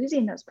kind of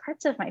losing those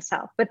parts of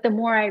myself. But the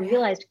more I Yeah.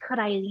 realized, could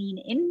I lean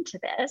into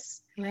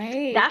this?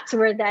 Right. That's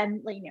where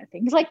then,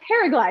 things like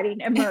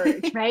paragliding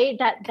emerge, right?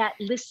 That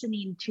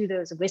listening to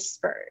those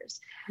whispers.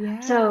 Yeah.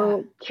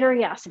 So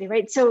curiosity,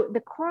 right? So the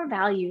core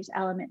values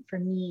element for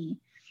me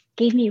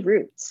gave me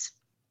roots.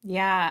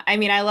 Yeah. I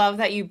mean, I love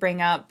that you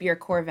bring up your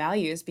core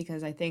values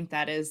because I think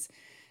that is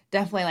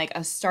definitely like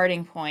a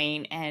starting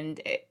point. And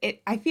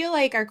I feel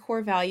like our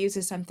core values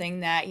is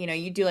something that,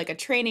 you do like a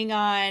training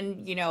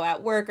on,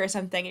 at work or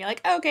something, and you're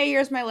like, okay,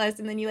 here's my list.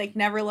 And then you like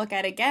never look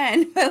at it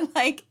again. But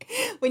like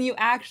when you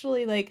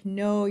actually like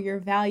know your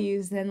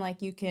values, then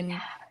like you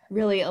can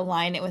really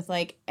align it with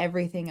like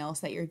everything else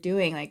that you're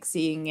doing, like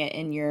seeing it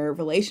in your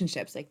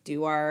relationships. Like,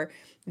 do our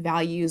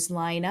values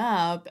line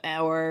up,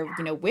 or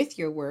with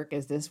your work,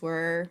 is this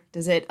where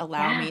does it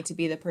allow Yeah. me to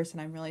be the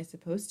person I'm really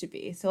supposed to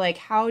be? So like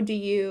how do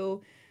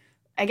you,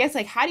 I guess,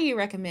 like how do you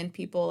recommend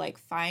people like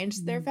find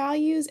their Mm.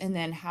 values, and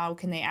then how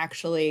can they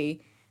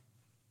actually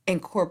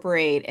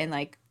incorporate and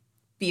like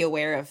be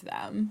aware of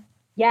them?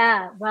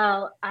 Yeah.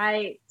 Well,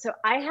 I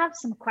have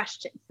some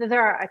questions. So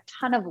there are a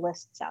ton of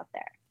lists out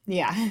there.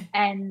 Yeah.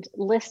 And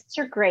lists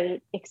are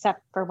great,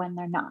 except for when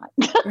they're not.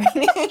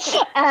 Right.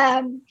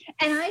 And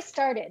I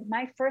started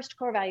my first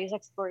core values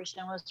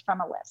exploration was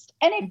from a list,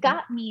 and it Mhm.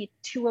 got me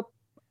to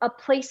a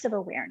place of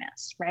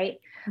awareness, right?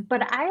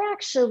 But Mhm. I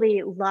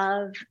actually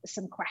love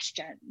some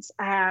questions.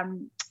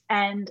 And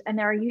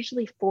there are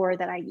usually 4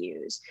 that I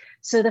use.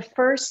 So the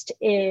first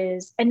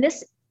is,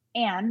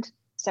 and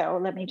So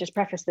let me just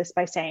preface this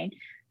by saying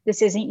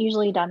this isn't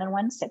usually done in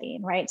one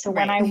sitting, right? So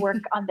when I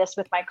work on this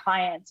with my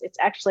clients, it's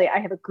actually, I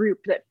have a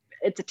group that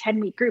it's a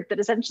 10-week group that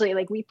essentially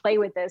like we play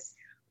with this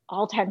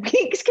all 10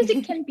 weeks because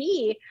it can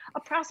be a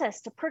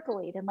process to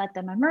percolate and let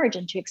them emerge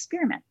and to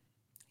experiment.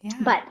 Yeah.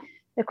 But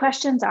the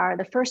questions are,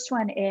 the first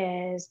one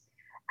is,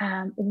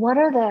 what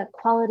are the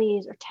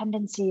qualities or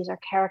tendencies or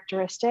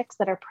characteristics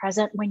that are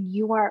present when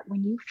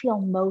you feel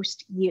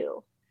most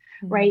you,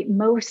 right?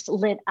 Most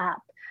lit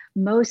up,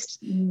 most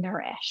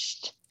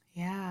nourished.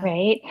 Yeah.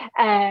 Right.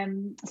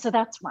 So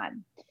that's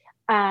one.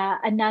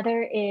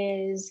 Another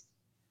is,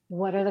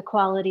 what are the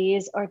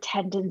qualities or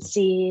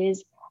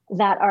tendencies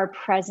that are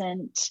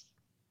present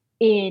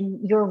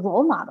in your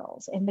role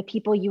models, in the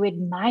people you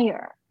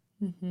admire,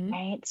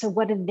 right? So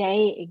what do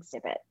they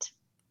exhibit?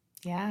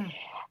 Yeah.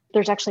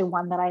 There's actually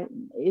one that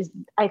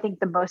I think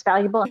the most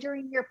valuable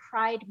during your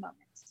pride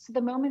moments. So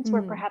the moments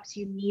where perhaps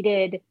you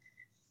needed,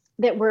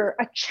 that were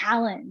a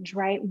challenge,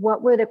 right?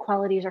 What were the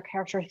qualities or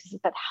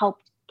characteristics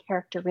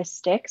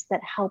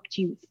that helped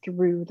you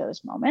through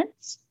those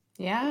moments?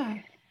 Yeah.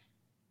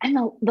 And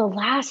the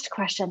last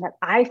question that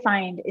I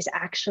find is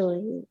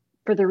actually,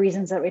 for the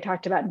reasons that we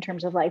talked about in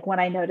terms of like when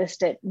I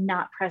noticed it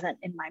not present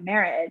in my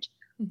marriage,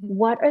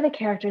 what are the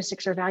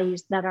characteristics or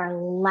values that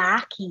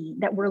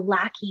we're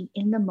lacking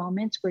in the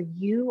moments where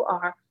you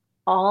are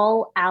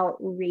all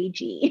out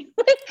ragey,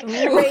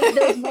 right?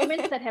 Those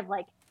moments that have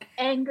like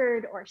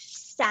angered or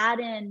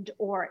saddened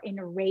or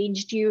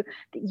enraged you,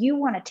 that you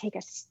want to take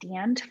a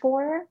stand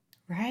for.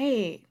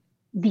 Right.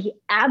 The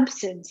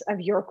absence of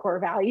your core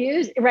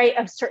values, right,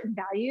 of certain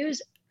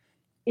values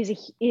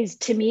is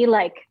to me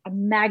like a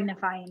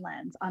magnifying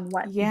lens on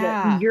what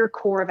your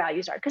core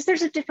values are. Because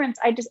there's a difference.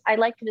 I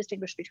like to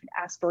distinguish between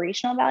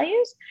aspirational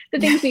values, the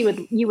things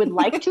you would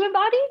like to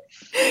embody,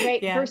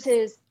 right,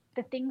 versus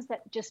the things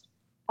that just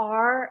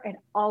are and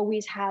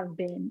always have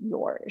been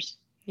yours.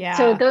 Yeah.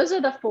 So those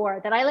are the four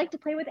that I like to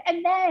play with.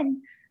 And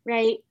then,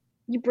 right,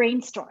 you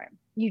brainstorm.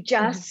 You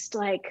just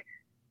like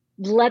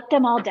let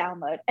them all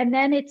download. And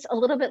then it's a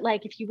little bit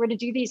like if you were to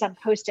do these on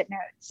Post-it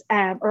notes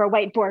or a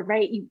whiteboard,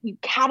 right? You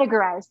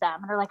categorize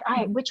them and are like, all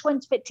right, which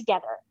ones fit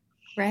together?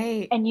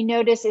 Right. And you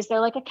notice, is there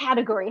like a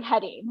category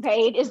heading,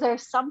 right? Is there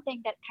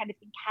something that kind of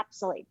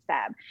encapsulates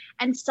them?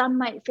 And some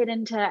might fit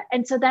into,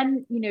 and so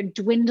then,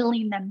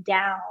 dwindling them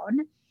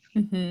down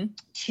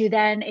to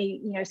then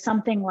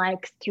something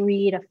like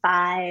 3 to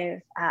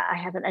 5. I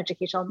have an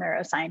educational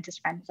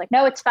neuroscientist friend who's like,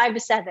 no, it's 5 to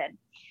 7.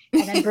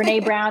 And then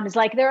Brene Brown is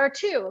like, there are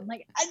 2. I'm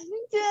like,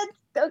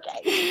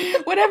 okay.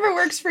 Whatever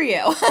works for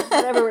you.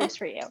 Whatever works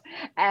for you.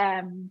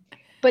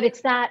 But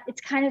it's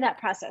kind of that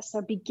process.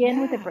 So begin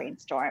with a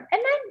brainstorm.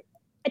 And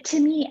then to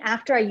me,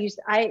 after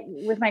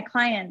with my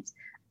clients,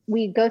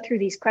 we go through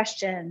these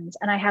questions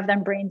and I have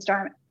them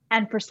brainstorm.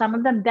 And for some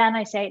of them, then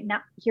I say,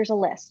 now here's a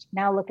list.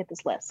 Now look at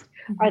this list.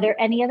 Are there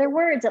any other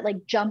words that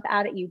like jump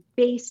out at you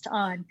based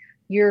on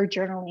your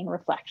journaling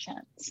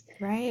reflections?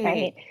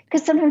 Right.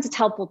 Because sometimes it's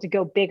helpful to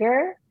go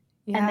bigger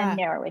and then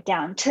narrow it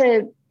down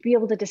to be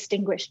able to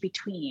distinguish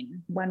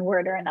between one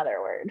word or another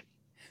word.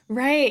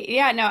 Right.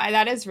 Yeah, no,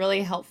 that is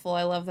really helpful.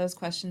 I love those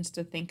questions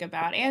to think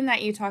about, and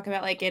that you talk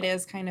about like it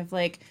is kind of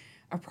like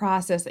a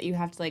process that you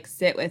have to like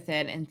sit with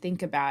it and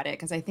think about it.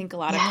 Because I think a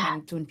lot of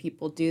times when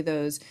people do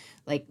those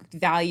like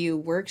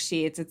value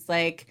worksheets, it's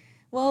like,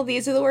 well,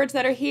 these are the words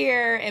that are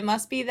here. It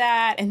must be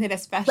that. And then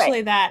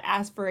especially that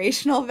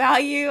aspirational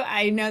value.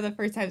 I know the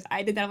first times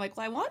I did that, I'm like,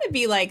 well, I want to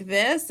be like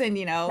this. And,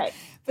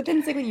 but then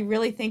it's like when you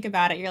really think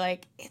about it, you're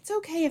like, it's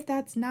okay if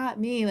that's not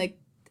me. Like,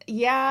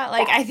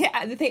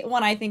 I think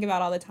one I think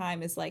about all the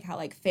time is like how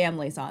like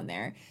family's on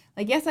there.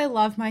 Like, yes, I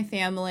love my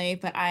family,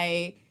 but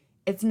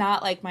it's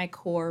not like my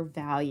core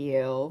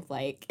value.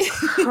 Like,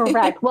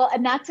 correct. Well,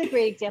 and that's a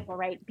great example,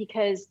 right?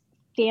 Because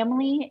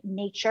family,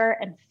 nature,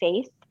 and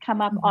faith come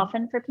up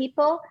often for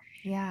people.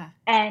 Yeah.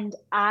 And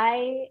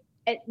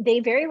they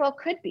very well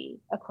could be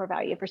a core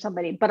value for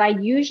somebody, but I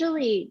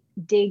usually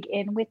dig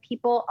in with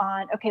people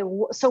on, okay,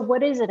 so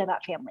what is it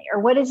about family or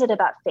what is it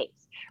about faith,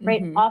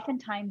 right?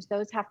 Oftentimes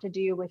those have to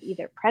do with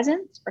either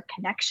presence or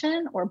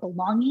connection or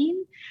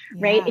belonging,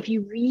 right? If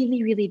you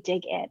really, really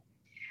dig in.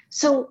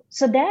 So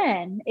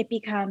then it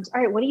becomes, all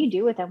right, what do you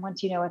do with them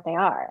once you know what they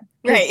are?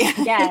 Right.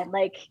 Again,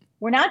 like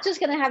we're not just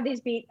going to have these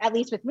be, at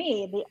least with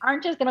me, they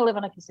aren't just going to live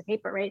on a piece of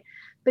paper, right?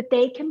 But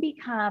they can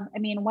become,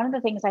 one of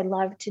the things I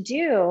love to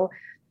do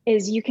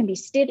is you can be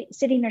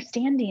sitting or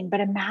standing, but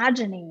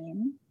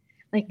imagining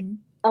like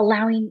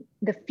allowing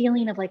the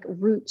feeling of like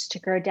roots to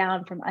grow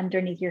down from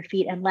underneath your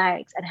feet and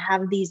legs and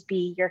have these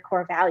be your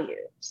core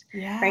values,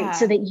 right?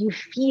 So that you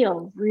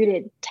feel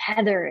rooted,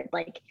 tethered,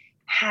 like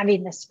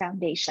having this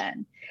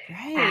foundation.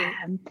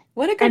 Right.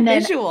 What a good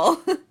visual.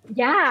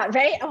 Yeah.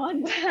 Right. Oh,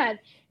 I'm glad.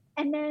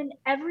 And then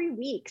every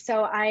week,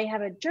 so I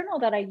have a journal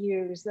that I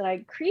use that I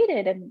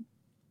created and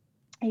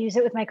I use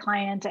it with my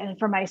clients and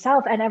for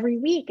myself. And every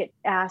week it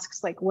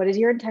asks like, what is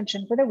your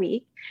intention for the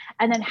week?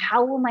 And then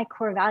how will my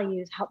core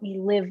values help me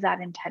live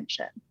that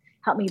intention?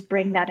 Help me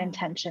bring that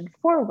intention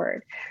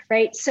forward.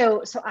 Right.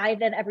 So I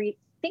then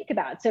think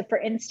about, so for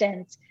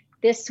instance,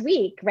 this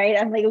week, right?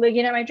 I'm like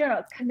looking at my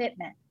journal,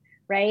 commitment,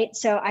 right?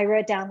 So I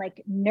wrote down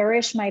like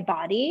nourish my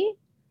body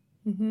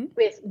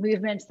with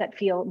movements that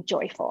feel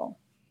joyful.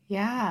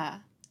 Yeah.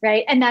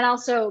 Right. And that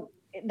also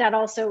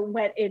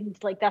went in,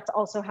 like, that's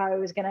also how I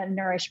was going to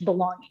nourish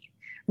belonging.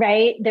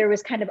 Right. There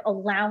was kind of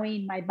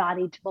allowing my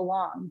body to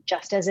belong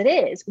just as it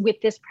is with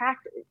this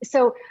practice.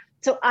 So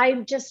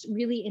I'm just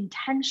really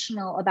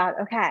intentional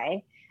about,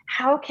 okay,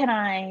 how can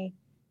I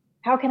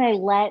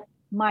let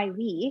my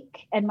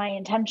week and my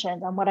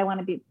intentions on what I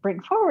want to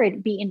bring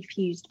forward be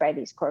infused by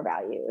these core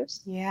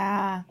values?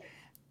 Yeah.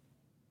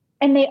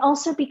 And they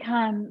also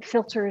become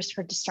filters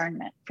for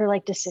discernment, for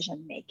like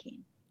decision making,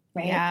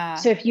 right? Yeah.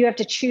 So if you have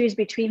to choose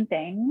between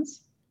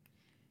things,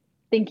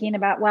 thinking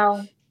about,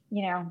 well,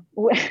 you know,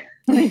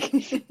 like,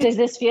 does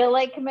this feel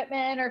like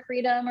commitment or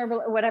freedom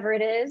or whatever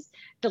it is,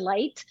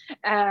 delight,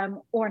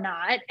 or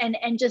not?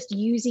 And just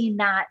using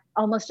that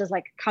almost as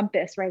like a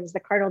compass, right? As the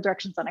cardinal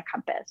directions on a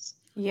compass.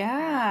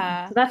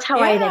 Yeah. So that's how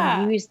I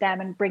then use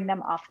them and bring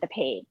them off the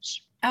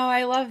page. Oh,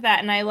 I love that.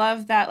 And I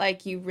love that,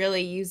 like, you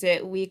really use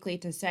it weekly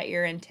to set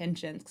your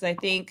intentions. Because I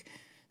think,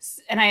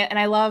 and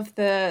I love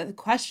the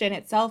question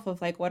itself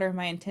of like, what are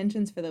my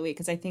intentions for the week?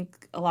 Because I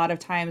think a lot of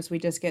times we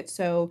just get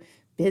so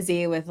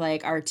busy with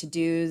like our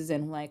to-dos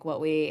and like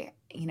what we,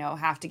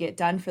 have to get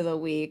done for the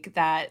week,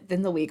 that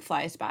then the week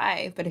flies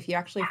by. But if you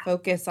actually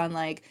focus on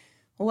like,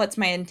 well, what's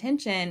my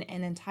intention,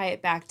 and then tie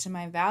it back to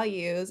my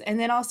values, and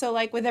then also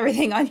like with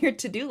everything on your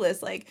to-do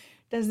list, like,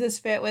 does this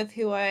fit with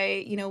who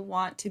I,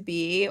 want to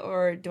be,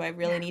 or do I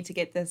really need to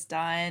get this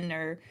done,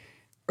 or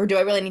do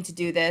I really need to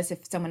do this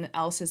if someone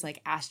else has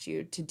like asked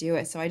you to do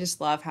it? So I just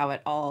love how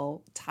it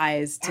all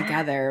ties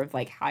together of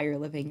like how you're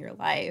living your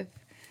life.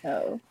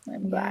 Oh,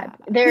 I'm glad.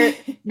 They're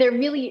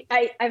really,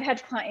 I've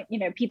had client,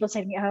 people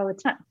say to me, oh,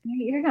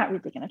 you're not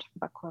really going to talk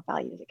about core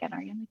values again,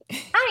 are you? I'm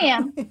like, I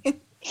am.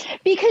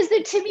 Because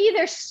to me,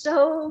 they're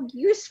so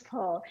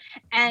useful.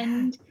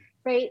 And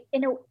right,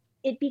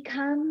 it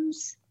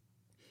becomes,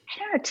 I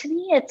don't know, to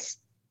me, it's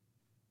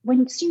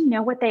once you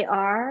know what they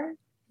are.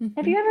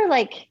 Have you ever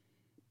like,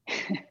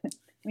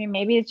 I mean,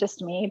 maybe it's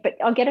just me, but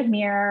I'll get a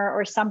mirror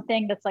or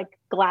something that's like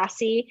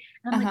glassy.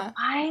 And I'm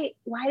like,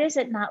 why does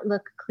it not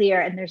look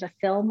clear? And there's a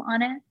film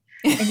on it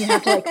and you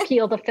have to like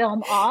peel the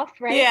film off,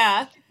 right?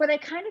 Yeah. But I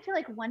kind of feel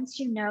like once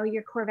you know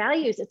your core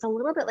values, it's a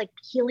little bit like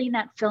peeling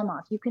that film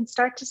off. You can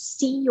start to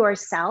see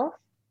yourself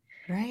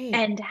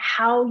and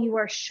how you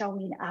are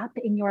showing up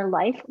in your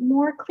life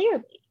more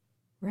clearly.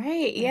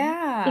 Right.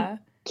 Yeah. It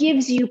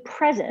gives you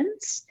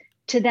presence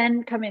to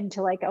then come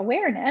into like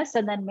awareness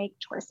and then make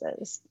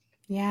choices.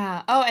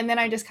 Yeah. Oh, and then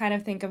I just kind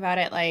of think about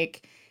it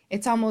like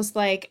it's almost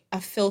like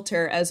a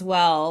filter as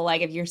well.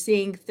 Like if you're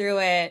seeing through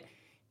it,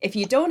 if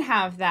you don't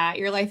have that,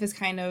 your life is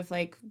kind of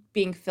like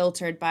being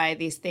filtered by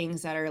these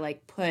things that are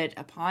like put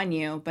upon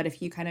you. But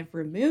if you kind of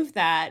remove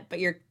that, but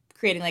you're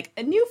creating like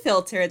a new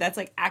filter that's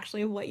like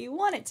actually what you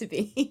want it to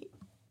be.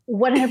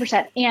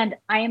 100%. And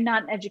I am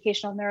not an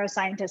educational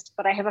neuroscientist,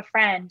 but I have a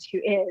friend who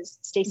is,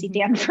 Stacey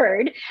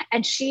Danford,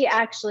 and she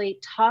actually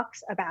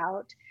talks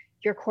about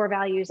your core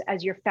values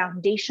as your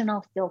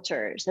foundational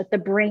filters, that the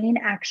brain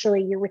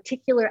actually, your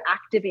reticular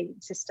activating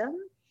system,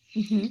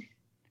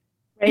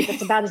 right?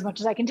 That's about as much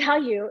as I can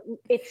tell you.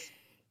 It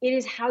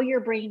is how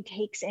your brain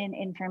takes in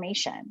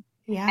information.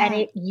 Yeah. And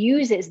it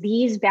uses,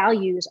 these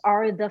values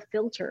are the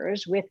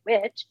filters with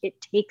which it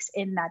takes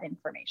in that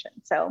information.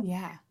 So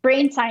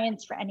brain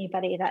science for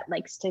anybody that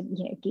likes to,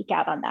 geek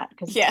out on that,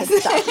 because it's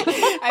good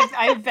stuff.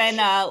 I've been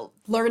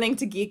learning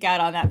to geek out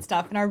on that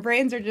stuff, and our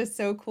brains are just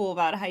so cool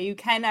about how you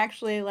can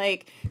actually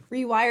like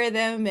rewire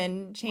them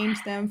and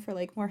change them for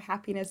like more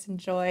happiness and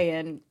joy.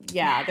 And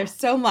there's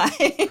so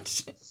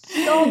much.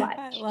 So much.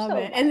 I love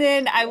it. And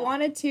then I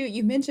wanted to,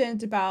 you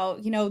mentioned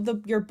about,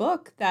 your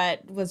book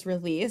that was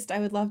released. I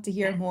would love to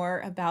hear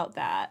more about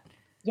that.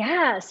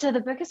 Yeah. So the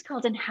book is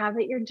called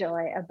Inhabit Your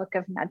Joy, a book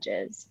of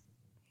nudges.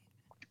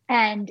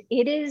 And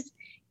it is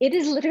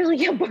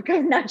literally a book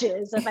of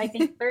nudges of, I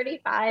think,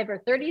 35 or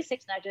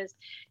 36 nudges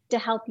to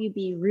help you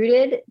be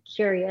rooted,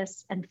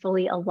 curious, and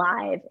fully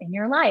alive in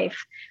your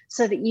life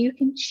so that you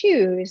can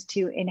choose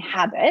to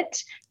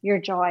inhabit your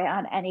joy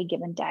on any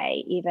given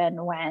day,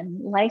 even when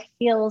life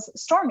feels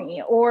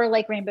stormy or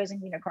like rainbows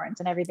and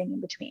unicorns and everything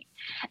in between.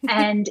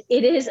 And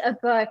it is a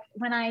book,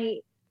 when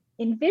I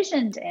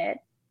envisioned it,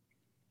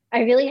 I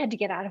really had to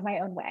get out of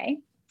my own way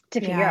to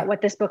figure out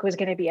what this book was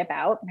going to be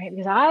about, right?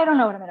 Because I don't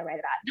know what I'm going to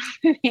write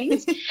about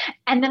things.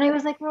 And then I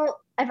was like,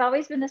 well, I've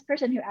always been this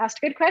person who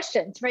asked good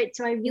questions, right?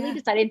 So I really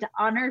decided to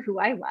honor who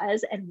I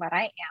was and what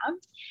I am.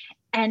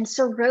 And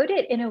so wrote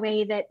it in a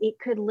way that it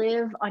could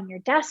live on your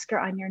desk or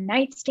on your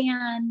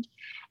nightstand,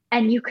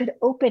 and you could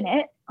open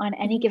it on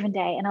any given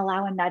day and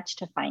allow a nudge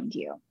to find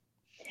you.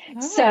 Oh.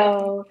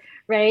 So,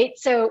 right.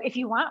 So if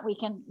you want,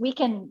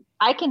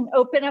 I can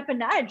open up a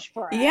nudge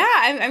for us. Yeah.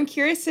 I'm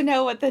curious to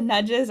know what the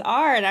nudges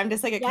are. And I'm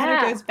just like, it kind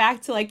of goes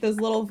back to like those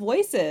little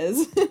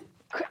voices.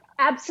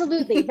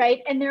 Absolutely,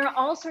 right? And there are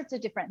all sorts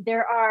of different.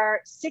 There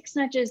are 6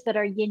 nudges that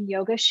are yin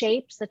yoga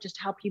shapes that just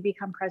help you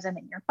become present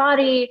in your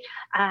body.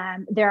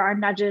 There are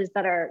nudges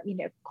that are,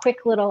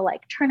 quick little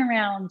like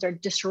turnarounds or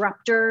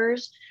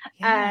disruptors.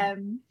 Yeah.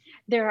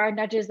 There are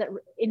nudges that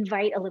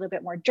invite a little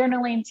bit more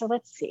journaling. So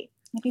let's see.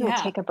 Maybe we'll Yeah.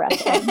 take a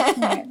breath in. All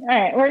right. All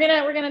right.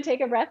 We're gonna take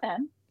a breath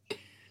in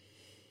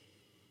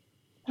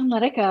and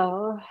let it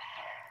go.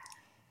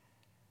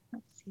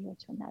 Let's see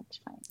which one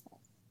nudge finds us.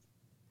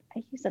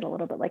 I use it a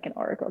little bit like an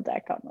oracle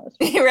deck almost.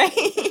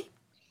 Right.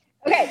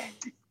 Okay.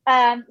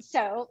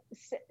 So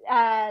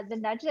the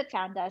nudge that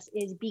found us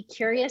is be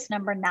curious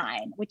number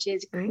 9, which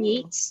is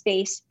create Ooh.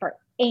 space for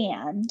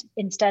and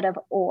instead of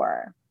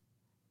or.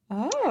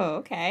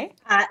 Oh, okay.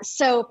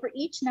 So for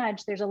each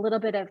nudge, there's a little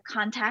bit of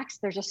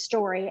context, there's a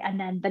story, and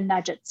then the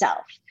nudge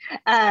itself.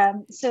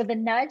 So the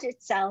nudge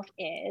itself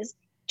is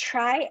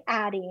try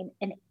adding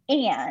an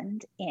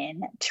and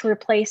in to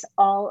replace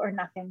all or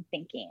nothing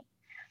thinking.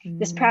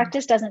 This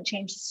practice doesn't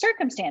change the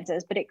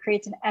circumstances, but it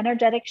creates an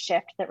energetic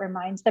shift that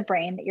reminds the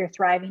brain that your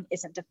thriving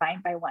isn't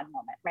defined by one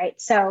moment,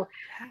 right? So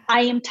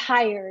I am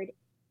tired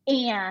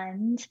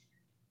and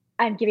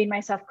I'm giving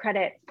myself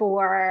credit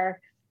for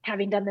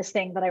having done this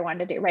thing that I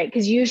wanted to do, right?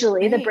 Because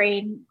usually the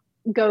brain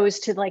goes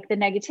to like the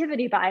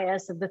negativity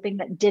bias of the thing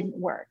that didn't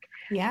work.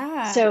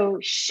 Yeah. So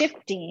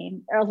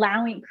shifting or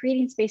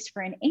creating space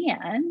for an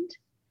and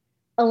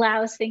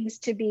allows things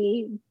to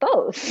be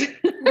both.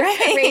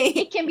 Right?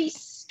 It can be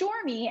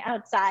stormy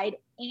outside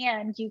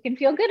and you can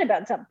feel good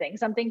about something.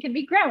 Something can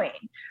be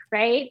growing,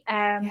 right?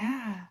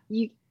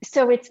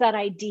 So it's that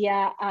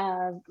idea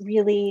of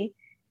really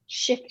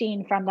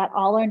shifting from that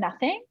all or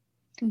nothing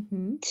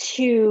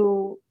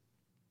to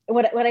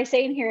what I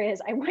say in here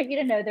is I want you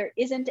to know there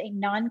isn't a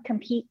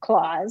non-compete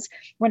clause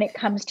when it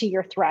comes to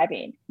your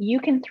thriving. You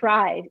can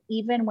thrive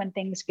even when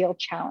things feel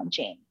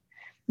challenging.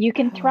 You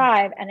can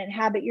thrive and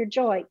inhabit your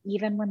joy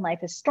even when life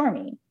is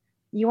stormy.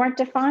 You aren't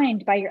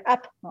defined by your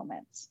up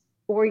moments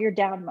or your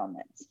down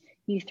moments.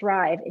 You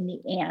thrive in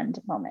the and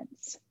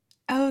moments.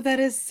 Oh, that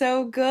is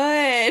so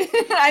good.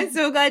 I'm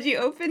so glad you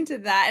opened to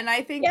that. And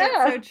I think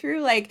that's so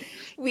true. Like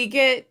we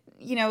get,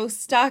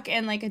 stuck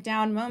in like a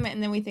down moment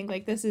and then we think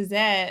like this is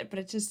it, but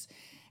it's just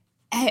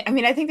I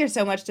mean, I think there's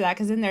so much to that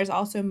because then there's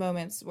also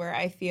moments where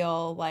I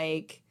feel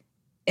like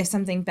if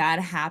something bad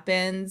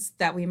happens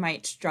that we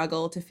might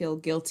struggle to feel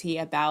guilty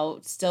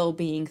about still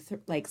being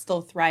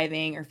still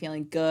thriving or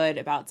feeling good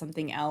about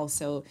something else.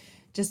 So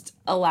just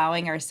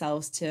allowing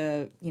ourselves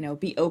to,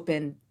 be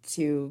open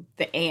to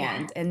the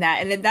and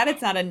that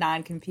it's not a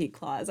non-compete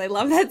clause. I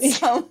love that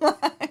so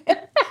much.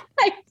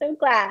 I'm so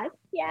glad.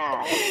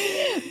 Yeah.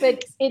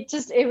 But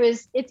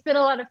it's been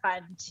a lot of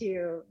fun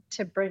to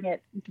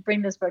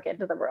bring this book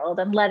into the world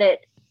and let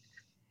it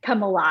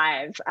come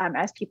alive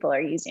as people are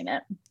using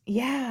it.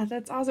 Yeah,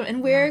 that's awesome.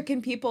 And where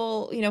can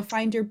people,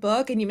 find your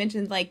book? And you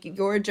mentioned like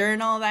your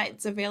journal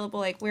that's available.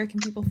 Like where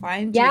can people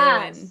find you?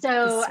 And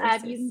so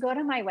you can go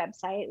to my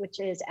website, which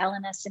is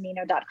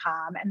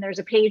elenacenino.com. And there's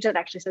a page that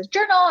actually says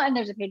journal and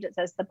there's a page that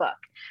says the book.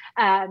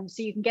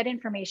 So you can get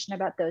information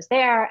about those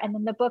there. And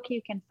then the book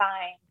you can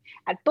find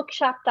at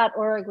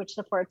bookshop.org, which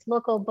supports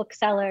local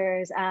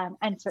booksellers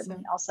and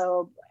certainly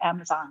also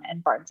Amazon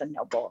and Barnes and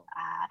Noble.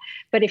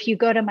 But if you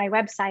go to my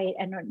website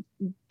and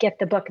get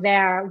the book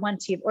there,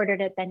 once you've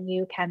ordered it, then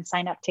you can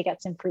sign up to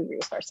get some free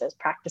resources,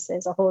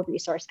 practices, a whole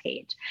resource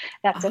page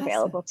that's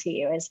available to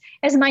you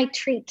as my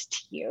treat to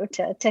you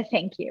to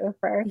thank you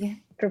for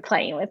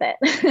playing with it.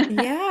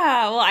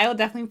 Yeah, well, I will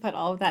definitely put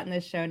all of that in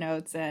the show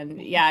notes.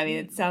 And yeah, I mean,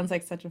 it sounds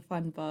like such a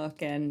fun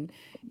book. And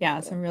yeah,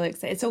 so I'm really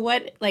excited. So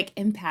what like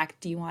impact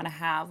do you want to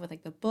have with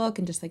like the book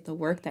and just like the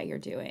work that you're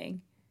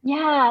doing?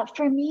 Yeah,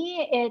 for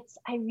me,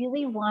 I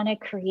really want to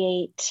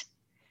create,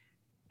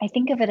 I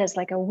think of it as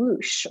like a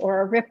whoosh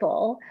or a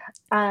ripple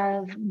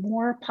of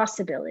more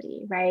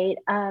possibility, right?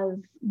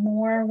 Of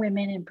more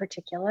women in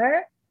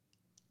particular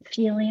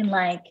feeling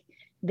like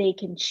they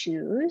can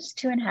choose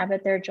to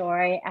inhabit their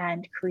joy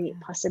and create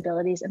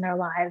possibilities in their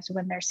lives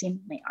when there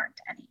seemingly aren't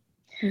any.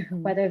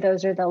 Whether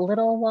those are the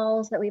little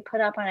walls that we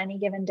put up on any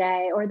given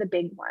day or the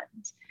big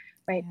ones,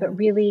 right? But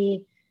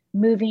really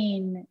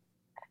moving.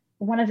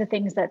 One of the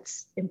things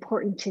that's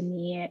important to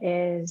me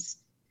is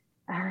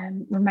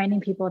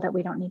reminding people that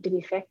we don't need to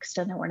be fixed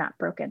and that we're not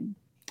broken.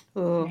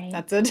 Oh, right?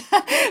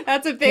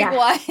 that's a big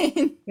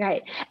one.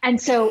 Right.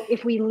 And so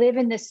if we live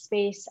in this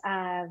space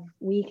of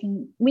we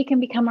can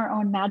become our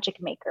own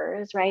magic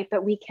makers, right?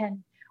 But we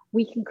can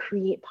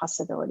create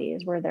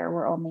possibilities where there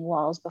were only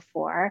walls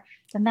before.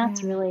 And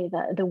that's really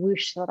the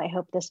whoosh that I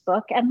hope this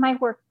book and my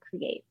work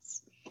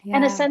creates.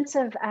 And a sense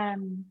of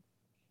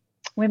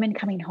women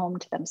coming home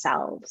to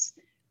themselves,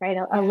 right?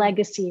 A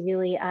legacy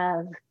really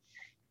of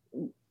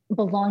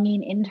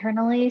belonging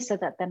internally so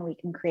that then we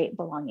can create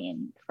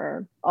belonging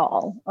for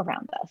all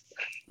around us.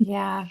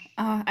 Yeah,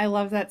 I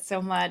love that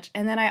so much.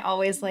 And then I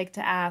always like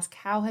to ask,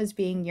 how has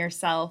being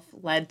yourself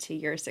led to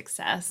your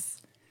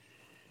success?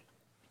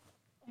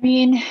 I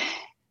mean,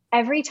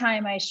 every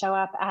time I show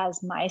up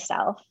as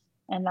myself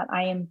and that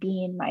I am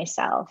being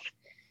myself,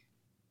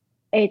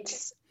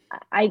 it's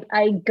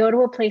I go to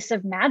a place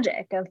of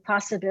magic, of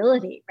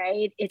possibility,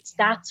 right?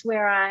 That's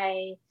where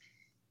I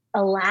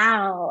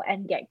allow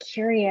and get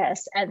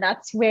curious. And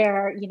that's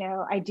where,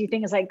 I do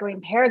things like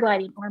going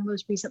paragliding, or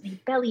most recently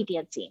belly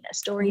dancing, a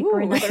story for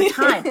another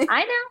time.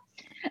 I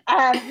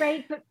know.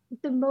 Right. But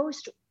the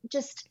most,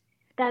 just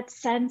that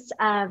sense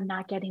of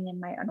not getting in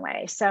my own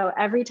way. So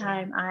every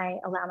time I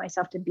allow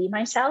myself to be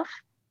myself,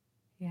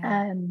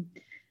 I'm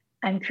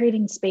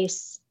creating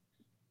space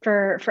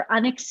for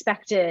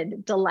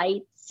unexpected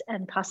delights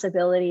and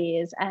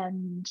possibilities,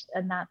 and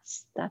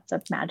that's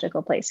a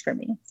magical place for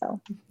me.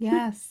 So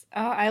yes.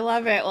 Oh, I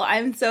love it. Well,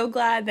 I'm so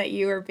glad that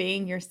you are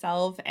being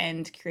yourself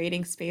and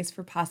creating space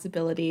for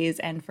possibilities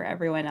and for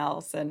everyone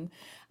else. And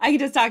I could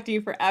just talk to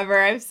you forever.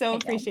 I've so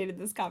appreciated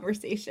this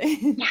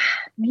conversation. Yeah,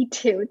 me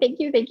too. Thank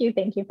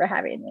you for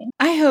having me.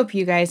 I hope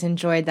you guys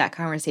enjoyed that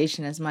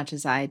conversation as much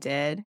as I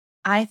did.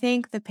 I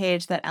think the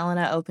page that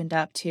Elena opened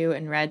up to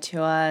and read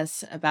to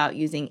us about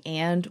using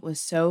 "and" was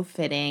so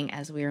fitting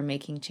as we were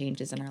making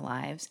changes in our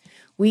lives.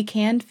 We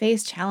can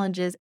face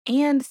challenges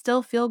and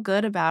still feel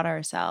good about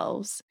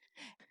ourselves.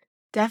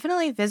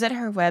 Definitely visit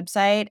her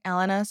website,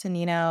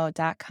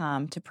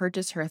 elenasonino.com, to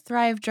purchase her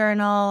Thrive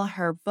Journal,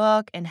 her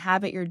book,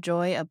 Inhabit Your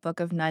Joy, a book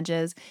of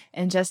nudges,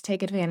 and just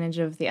take advantage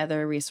of the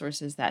other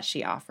resources that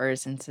she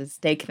offers and to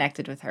stay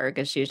connected with her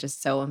because she's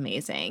just so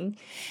amazing.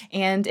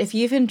 And if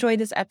you've enjoyed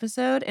this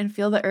episode and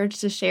feel the urge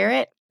to share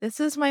it, this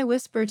is my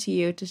whisper to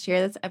you to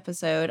share this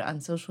episode on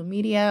social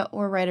media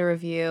or write a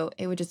review.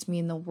 It would just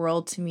mean the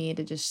world to me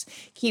to just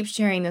keep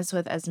sharing this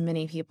with as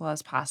many people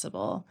as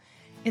possible.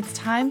 It's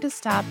time to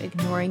stop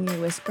ignoring your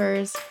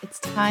whispers. It's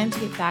time to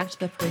get back to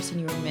the person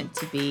you were meant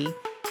to be.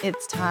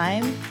 It's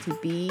time to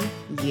be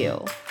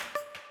you.